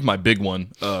I'll save my big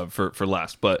one for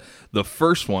last. But the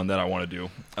first one that I want to do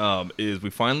is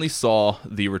we finally saw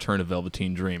the return of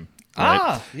Velveteen Dream. Right?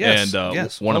 Ah, yes, and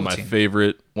yes, one Velveteen.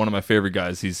 of my favorite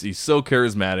guys. He's so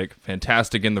charismatic,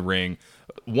 fantastic in the ring,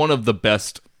 one of the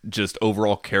best just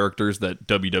overall characters that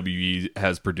WWE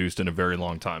has produced in a very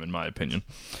long time, in my opinion.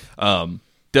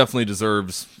 Definitely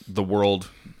deserves the world,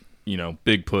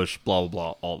 big push, blah blah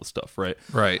blah, all the stuff, right?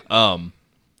 Right.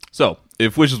 So,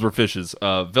 if wishes were fishes,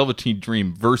 Velveteen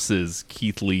Dream versus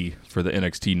Keith Lee for the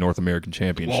NXT North American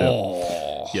Championship.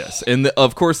 Oh. Yes, and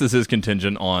of course this is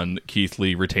contingent on Keith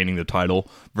Lee retaining the title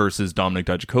versus Dominik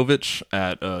Dijakovic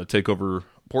at TakeOver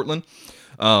Portland.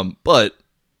 But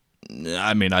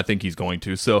I mean, I think he's going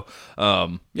to. So,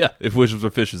 if wishes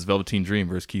were fishes, Velveteen Dream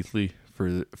versus Keith Lee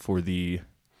for the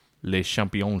Le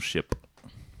Championship.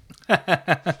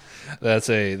 That's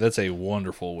a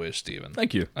wonderful wish, Stephen.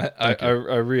 Thank you.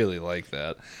 I really like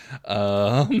that.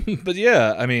 But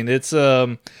yeah, I mean, it's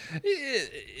a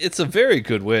very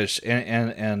good wish,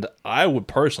 and I would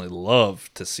personally love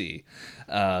to see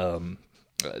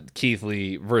Keith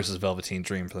Lee versus Velveteen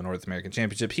Dream for the North American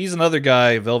Championship. He's another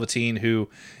guy, Velveteen, who,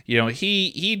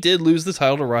 he did lose the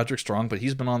title to Roderick Strong, but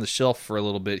he's been on the shelf for a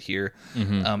little bit here.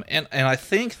 And I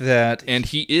think that, and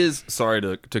he is, sorry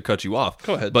to cut you off.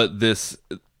 Go ahead. But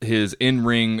his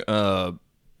in-ring,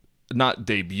 not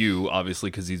debut, obviously,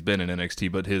 because he's been in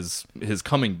NXT, but his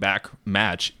coming back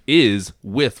match is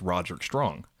with Roderick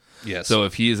Strong. yes, So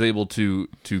if he is able to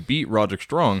beat Roderick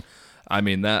Strong, I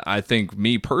mean, that, I think,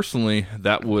 me personally,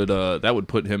 that would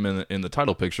put him in the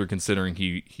title picture, considering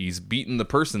he's beaten the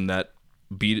person that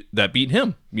beat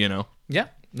him. Yeah,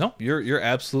 no, you're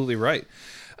absolutely right.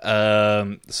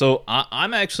 So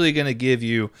I'm actually going to give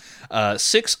you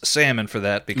 6 salmon for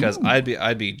that, because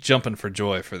I'd be jumping for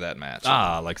joy for that match.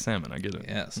 Like salmon, I get it.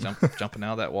 Yes, jumping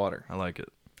out of that water. I like it.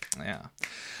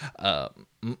 Yeah.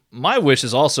 My wish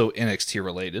is also NXT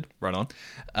related. Right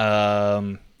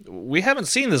on. We haven't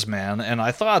seen this man, and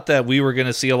I thought that we were going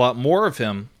to see a lot more of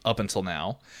him up until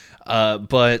now.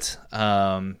 But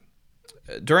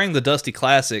during the Dusty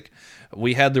Classic,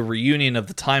 we had the reunion of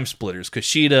the Time Splitters,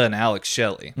 Kushida and Alex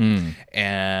Shelley.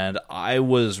 And I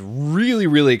was really,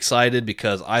 really excited,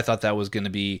 because I thought that was going to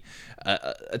be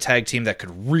a tag team that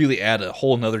could really add a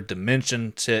whole nother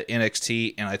dimension to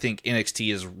NXT. And I think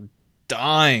NXT is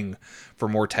dying for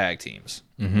more tag teams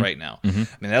right now. I mean,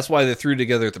 that's why they threw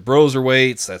together the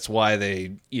Broserweights. That's why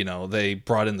they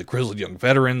brought in the Grizzled Young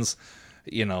Veterans.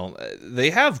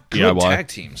 They have good DIY. tag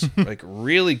teams, like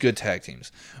really good tag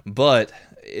teams. But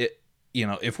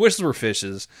if wishes were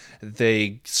fishes,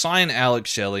 they sign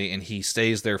Alex Shelley and he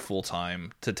stays there full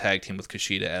time to tag team with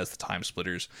Kushida as the Time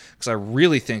Splitters, because I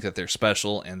really think that they're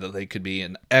special and that they could be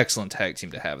an excellent tag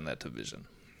team to have in that division.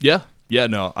 Yeah,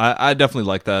 no, I definitely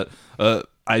like that.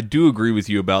 I do agree with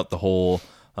you about the whole,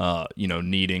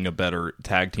 needing a better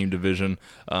tag team division.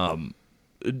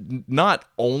 Not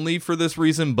only for this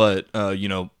reason, but,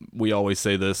 we always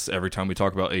say this every time we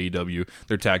talk about AEW,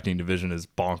 their tag team division is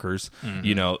bonkers,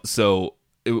 so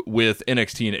with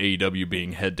NXT and AEW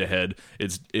being head to head,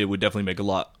 it would definitely make a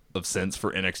lot of sense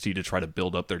for NXT to try to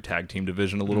build up their tag team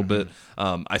division a little bit.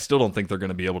 I still don't think they're going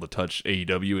to be able to touch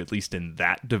AEW, at least in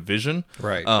that division.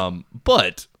 Right.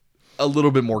 But a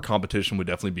little bit more competition would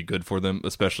definitely be good for them,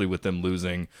 especially with them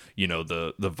losing,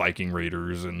 the Viking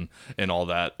Raiders and all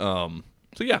that.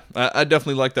 So yeah, I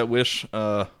definitely like that wish.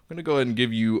 I'm going to go ahead and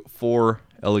give you 4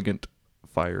 Elegant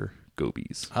Fire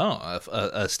Gobies. Oh,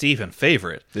 a Stephen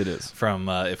favorite. It is. From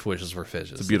If Wishes Were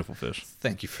Fishes. It's a beautiful fish.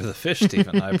 Thank you for the fish,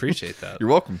 Stephen. I appreciate that. You're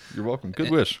welcome. Good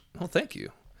wish. Well, thank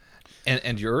you.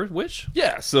 And your wish?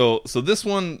 Yeah, so this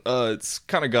one, it's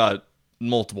kind of got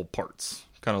multiple parts,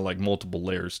 kind of like multiple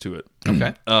layers to it.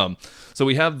 Okay. So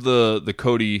we have the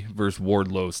Cody versus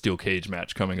Wardlow steel cage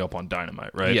match coming up on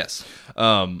Dynamite, right? Yes.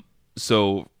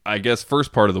 So I guess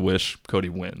first part of the wish, Cody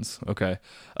wins. Okay.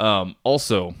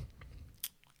 Also,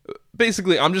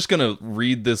 basically, I'm just gonna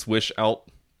read this wish out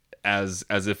as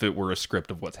if it were a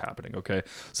script of what's happening. Okay.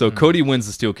 So Cody wins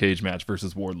the steel cage match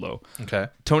versus Wardlow. Okay.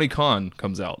 Tony Khan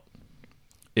comes out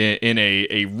in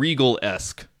a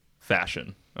Regal-esque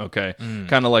fashion. Okay.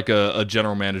 Kind of like a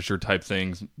general manager type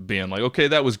thing, being like, okay,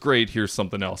 that was great. Here's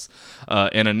something else.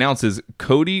 And announces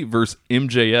Cody versus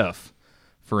MJF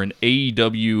for an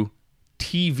AEW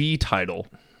TV title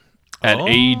at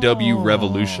AEW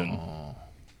Revolution.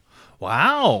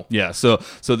 Wow. Yeah, so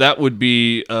that would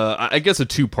be, I guess, a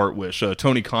 2-part wish.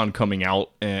 Tony Khan coming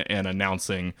out and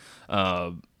announcing,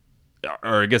 or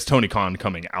I guess Tony Khan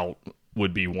coming out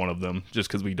would be one of them, just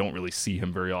because we don't really see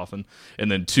him very often.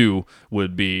 And then 2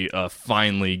 would be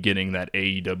finally getting that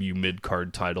AEW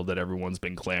mid-card title that everyone's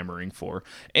been clamoring for.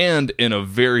 And in a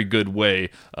very good way,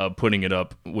 putting it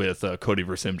up with Cody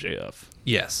versus MJF.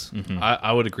 Yes.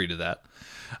 I would agree to that.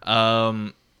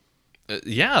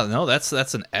 Yeah, no, that's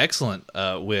an excellent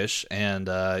wish, and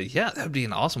that would be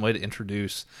an awesome way to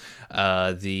introduce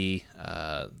the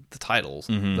titles,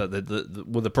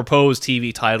 with the proposed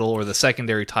TV title or the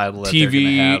secondary title that they're gonna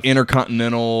TV, have.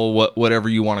 Intercontinental, whatever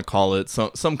you want to call it,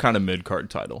 some kind of mid card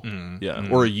title,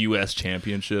 or a U.S.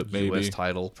 championship, maybe U.S.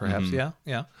 title, perhaps. Yeah.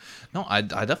 No, I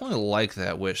definitely like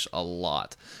that wish a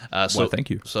lot. So thank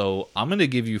you. So I'm going to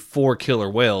give you 4 killer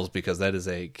whales, because that is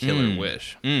a killer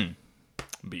wish.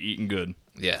 Be eating good.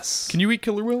 Yes. Can you eat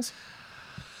killer whales?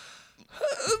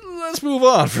 Let's move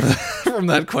on from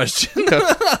that question.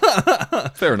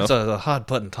 Fair enough. It's a hot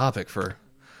button topic for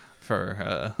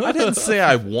for. I didn't say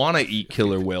I want to eat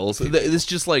killer whales. It's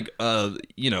just like,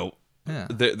 Yeah.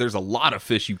 there's a lot of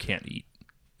fish you can't eat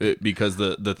because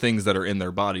the things that are in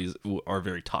their bodies are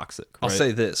very toxic. Right? I'll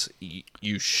say this: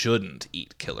 you shouldn't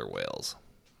eat killer whales.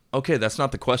 Okay, that's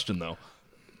not the question though.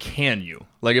 Can you?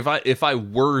 Like, if I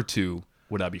were to,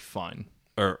 would I be fine?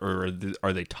 Or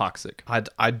are they toxic?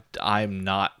 I'm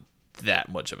not that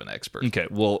much of an expert. Okay,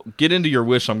 well, get into your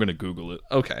wish. I'm going to Google it.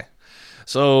 Okay.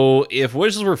 So, if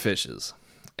wishes were fishes,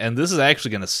 and this is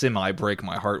actually going to semi-break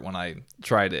my heart when I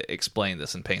try to explain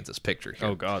this and paint this picture here.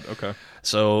 Oh, God. Okay.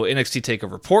 So, NXT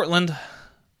TakeOver Portland,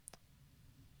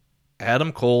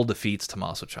 Adam Cole defeats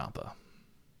Tommaso Ciampa.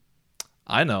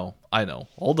 I know.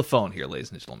 Hold the phone here,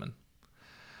 ladies and gentlemen.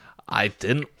 I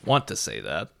didn't want to say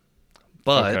that,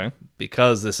 but Okay.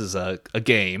 because this is a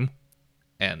game,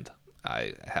 and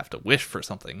I have to wish for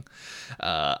something,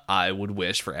 I would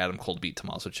wish for Adam Cole to beat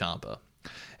Tommaso Ciampa.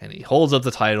 And he holds up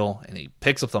the title, and he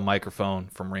picks up the microphone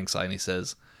from ringside, and he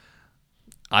says,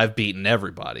 I've beaten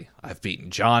everybody. I've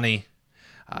beaten Johnny.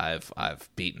 I've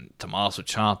beaten Tommaso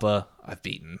Ciampa. I've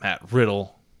beaten Matt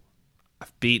Riddle.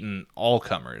 I've beaten all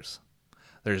comers.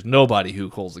 There's nobody who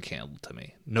holds a candle to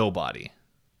me. Nobody.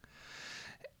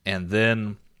 And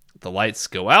then the lights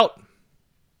go out.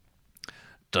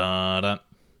 Dun dun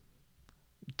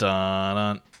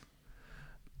dun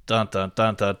dun dun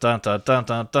dun dun dun dun dun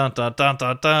dun dun dun dun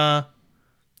dun dun.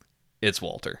 It's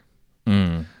Walter.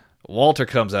 Walter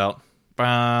comes out.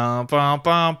 Bum, bum,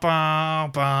 bum,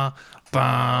 bum, bum,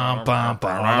 bum, bum,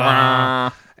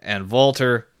 bum. And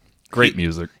Walter, Great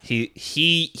music.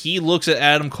 he looks at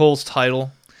Adam Cole's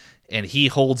title, and he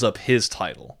holds up his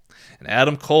title. And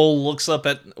Adam Cole looks up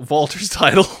at Walter's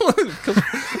title.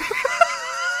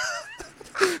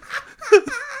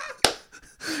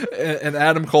 And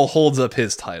Adam Cole holds up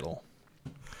his title.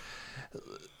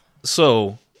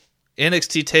 So,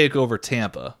 NXT TakeOver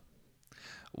Tampa.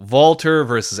 Walter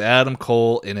versus Adam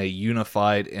Cole in a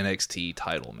unified NXT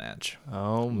title match.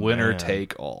 Oh, Winner man.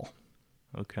 take all.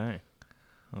 Okay.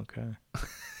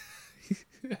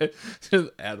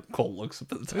 Adam Cole looks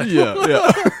up at the title.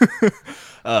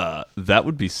 Yeah. That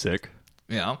would be sick.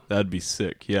 Yeah. That'd be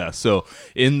sick. Yeah. So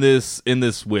in this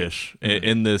wish,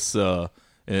 in this kind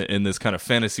of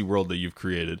fantasy world that you've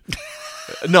created.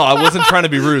 No, I wasn't trying to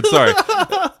be rude. Sorry.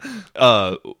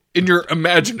 In your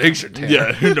imagination, Tanner.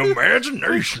 Yeah, in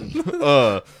imagination.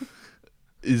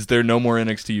 Is there no more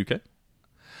NXT UK?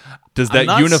 Does I'm that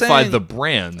not unify saying- the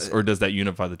brands, or does that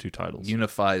unify the two titles?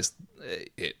 Unifies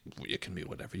it. It can be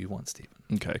whatever you want, Steven.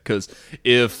 Okay, because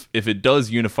if it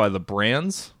does unify the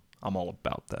brands, I'm all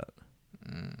about that.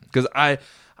 Because I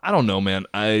don't know, man.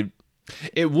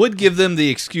 It would give them the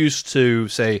excuse to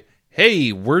say,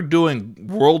 hey, we're doing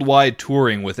worldwide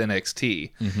touring with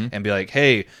NXT, and be like,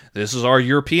 hey, this is our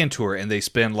European tour, and they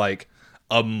spend like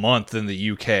a month in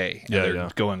the UK, and they're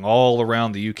going all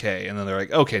around the UK, and then they're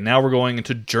like, okay, now we're going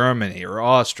into Germany or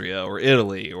Austria or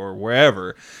Italy or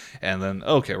wherever, and then,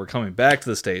 okay, we're coming back to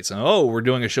the States, and we're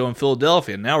doing a show in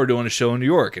Philadelphia, and now we're doing a show in New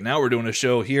York, and now we're doing a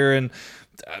show here in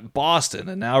Boston,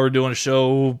 and now we're doing a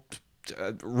show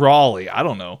Raleigh. I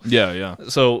don't know. Yeah.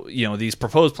 So, these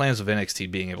proposed plans of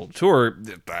NXT being able to tour,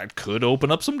 that could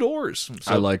open up some doors.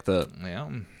 So, I like that. Yeah.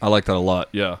 I like that a lot.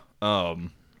 Yeah.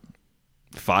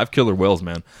 5 killer whales,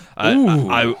 man. I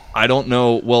don't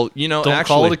know. Well, Don't actually,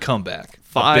 call it a comeback. I've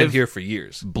 5 been here for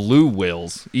years. blue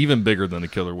whales, even bigger than a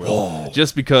killer whale.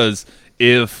 Just because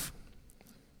if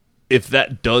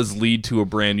that does lead to a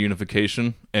brand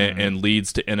unification and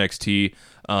leads to NXT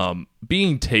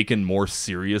being taken more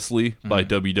seriously by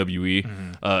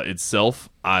WWE itself,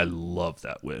 I love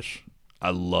that wish.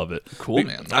 I love it. Cool,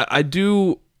 man. I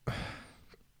do.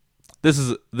 This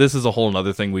is a whole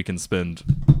nother thing we can spend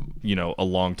a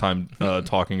long time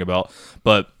talking about.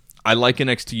 But I like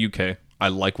NXT UK. I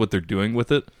like what they're doing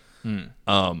with it.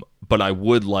 But I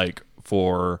would like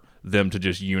for them to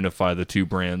just unify the two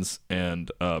brands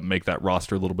and make that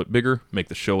roster a little bit bigger, make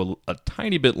the show a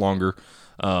tiny bit longer.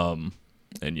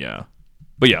 And yeah.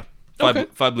 But yeah,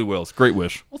 five blue whales. Great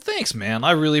wish. Well, thanks, man.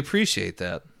 I really appreciate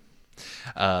that.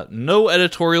 No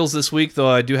editorials this week, though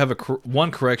I do have one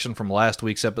correction from last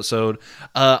week's episode.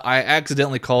 I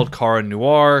accidentally called Cara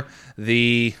Noir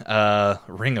the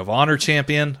Ring of Honor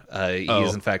champion. He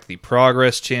is, in fact, the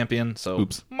Progress champion. So,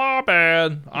 Oops. My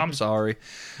bad. I'm sorry.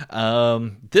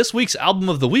 This week's Album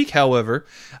of the Week, however,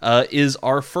 is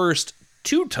our first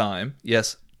two-time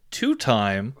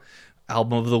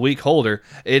Album of the Week holder.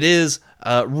 It is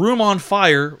Room on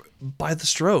Fire by The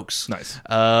Strokes. Nice.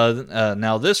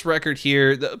 Now, this record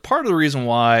here, part of the reason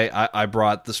why I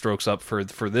brought The Strokes up for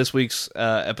this week's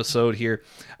episode here,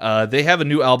 they have a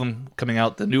new album coming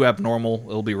out, The New Abnormal.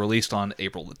 It'll be released on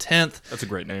April the 10th. That's a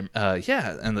great name.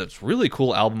 Yeah, and it's really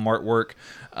cool album artwork.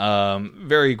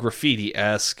 Very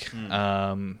graffiti-esque,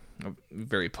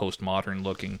 very postmodern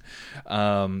looking.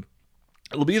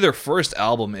 It'll be their first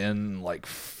album in, like,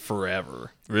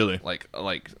 forever. Really? Like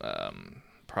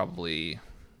probably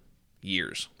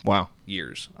years. Wow.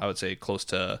 Years. I would say close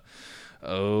to,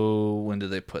 when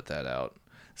did they put that out?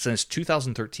 Since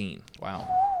 2013. Wow.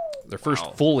 Their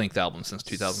first full-length album since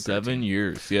 2013. 7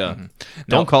 years, yeah.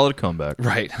 Don't call it a comeback.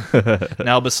 Right.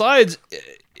 Now, besides,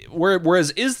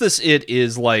 whereas Is This It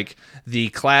is like the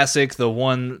classic, the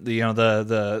one, the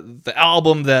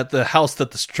album that the house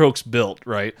that the Strokes built,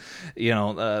 right?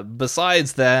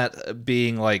 Besides that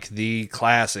being like the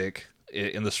classic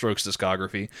in the Strokes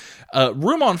discography,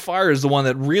 Room on Fire is the one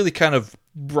that really kind of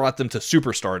brought them to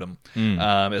superstardom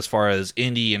as far as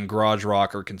indie and garage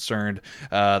rock are concerned.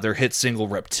 Their hit single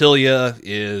Reptilia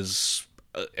is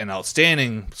an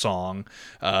outstanding song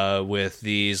with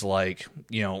these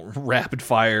rapid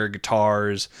fire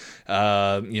guitars,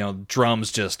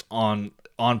 drums just on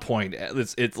point.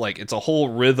 It's a whole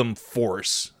rhythm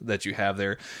force that you have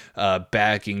there,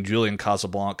 backing Julian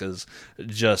Casablancas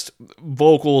just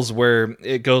vocals, where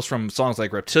it goes from songs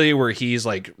like Reptilia, where he's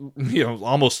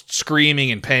almost screaming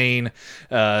in pain,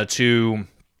 to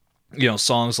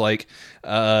songs like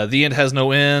The End Has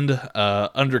No End,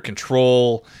 Under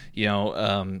Control,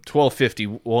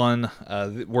 1251,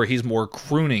 where he's more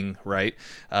crooning, right?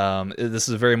 This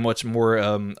is a very much more,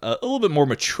 a little bit more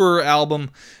mature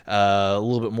album, a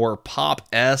little bit more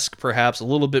pop-esque, perhaps, a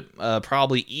little bit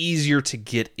probably easier to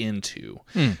get into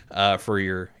for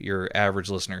your average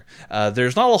listener.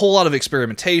 There's not a whole lot of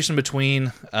experimentation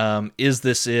between Is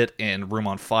This It and Room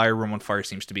on Fire. Room on Fire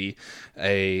seems to be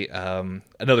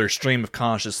another stream of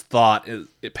conscious thought,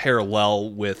 it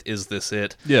parallel with Is This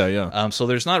It? Yeah. So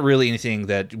there's not really anything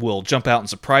that will jump out and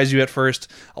surprise you at first.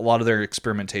 A lot of their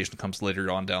experimentation comes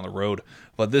later on down the road.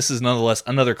 But this is nonetheless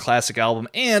another classic album,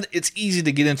 and it's easy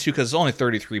to get into because it's only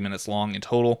 33 minutes long in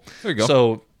total. There you go.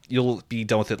 So you'll be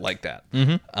done with it like that.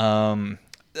 Mm-hmm.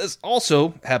 This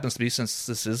also happens to be, since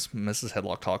this is Mrs.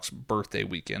 Headlock Talk's birthday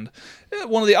weekend,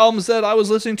 one of the albums that I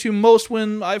was listening to most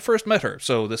when I first met her.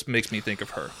 So this makes me think of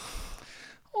her.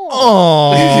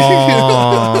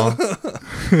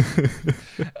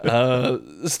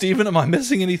 Steven, am I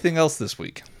missing anything else this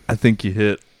week? I think you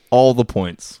hit all the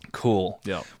points. Cool.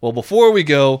 Yeah. Well, before we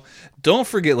go, don't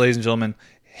forget, ladies and gentlemen,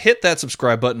 hit that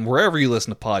subscribe button wherever you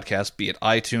listen to podcasts, be it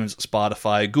iTunes,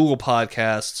 Spotify, Google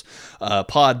Podcasts,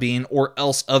 Podbean, or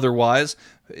else otherwise.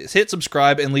 Hit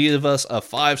subscribe and leave us a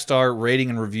 5-star rating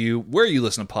and review where you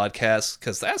listen to podcasts,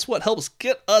 because that's what helps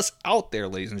get us out there,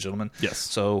 ladies and gentlemen. Yes.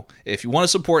 So if you want to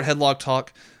support Headlock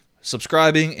Talk,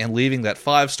 subscribing and leaving that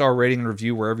 5-star rating and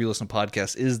review wherever you listen to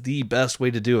podcasts is the best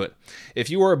way to do it. If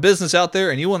you are a business out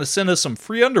there and you want to send us some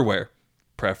free underwear,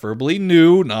 preferably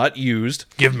new, not used.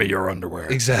 Give me your underwear.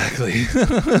 Exactly.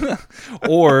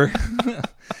 Or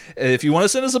if you want to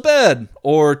send us a bed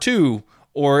or two,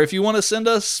 or if you want to send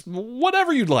us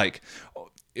whatever you'd like,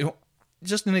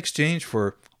 just in exchange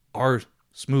for our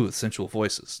smooth, sensual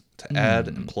voices to add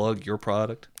and plug your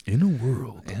product In a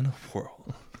world.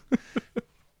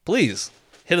 Please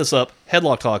hit us up,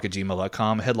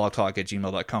 headlocktalk@gmail.com,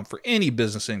 headlocktalk@gmail.com for any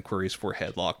business inquiries for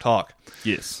Headlock Talk.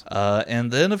 Yes.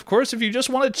 And then, of course, if you just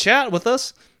want to chat with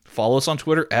us, follow us on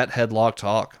Twitter @Headlock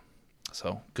Talk.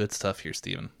 So, good stuff here,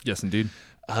 Steven. Yes, indeed.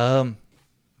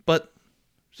 But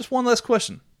just one last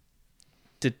question.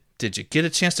 Did you get a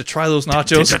chance to try those nachos?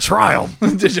 Did you try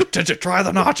them? Did you try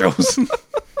the nachos?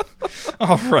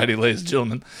 Alrighty, ladies and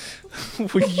gentlemen.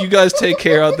 You guys take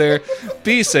care out there.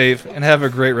 Be safe and have a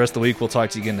great rest of the week. We'll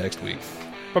talk to you again next week.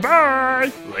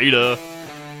 Bye-bye. Later.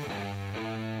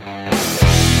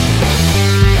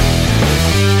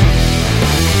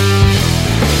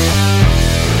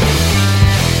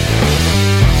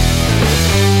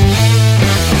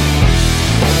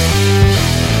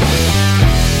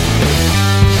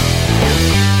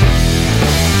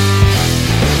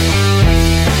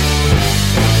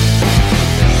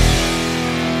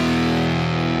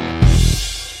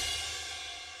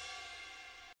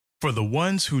 For the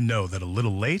ones who know that a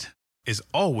little late is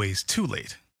always too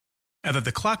late, and that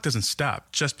the clock doesn't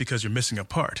stop just because you're missing a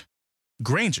part,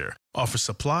 Grainger offers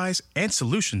supplies and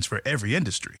solutions for every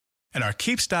industry. And our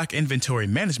Keep Stock inventory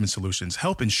management solutions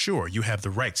help ensure you have the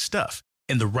right stuff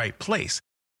in the right place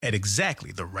at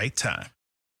exactly the right time.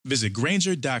 Visit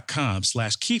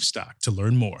Grainger.com/keepstock to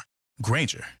learn more.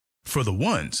 Grainger, for the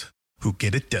ones who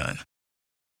get it done.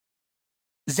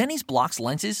 Zenni's blocks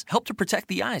lenses help to protect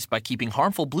the eyes by keeping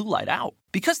harmful blue light out.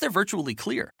 Because they're virtually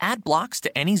clear, add blocks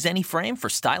to any Zenni frame for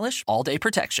stylish, all-day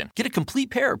protection. Get a complete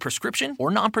pair of prescription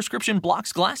or non-prescription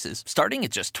blocks glasses starting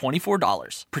at just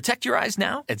 $24. Protect your eyes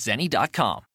now at Zenni.com.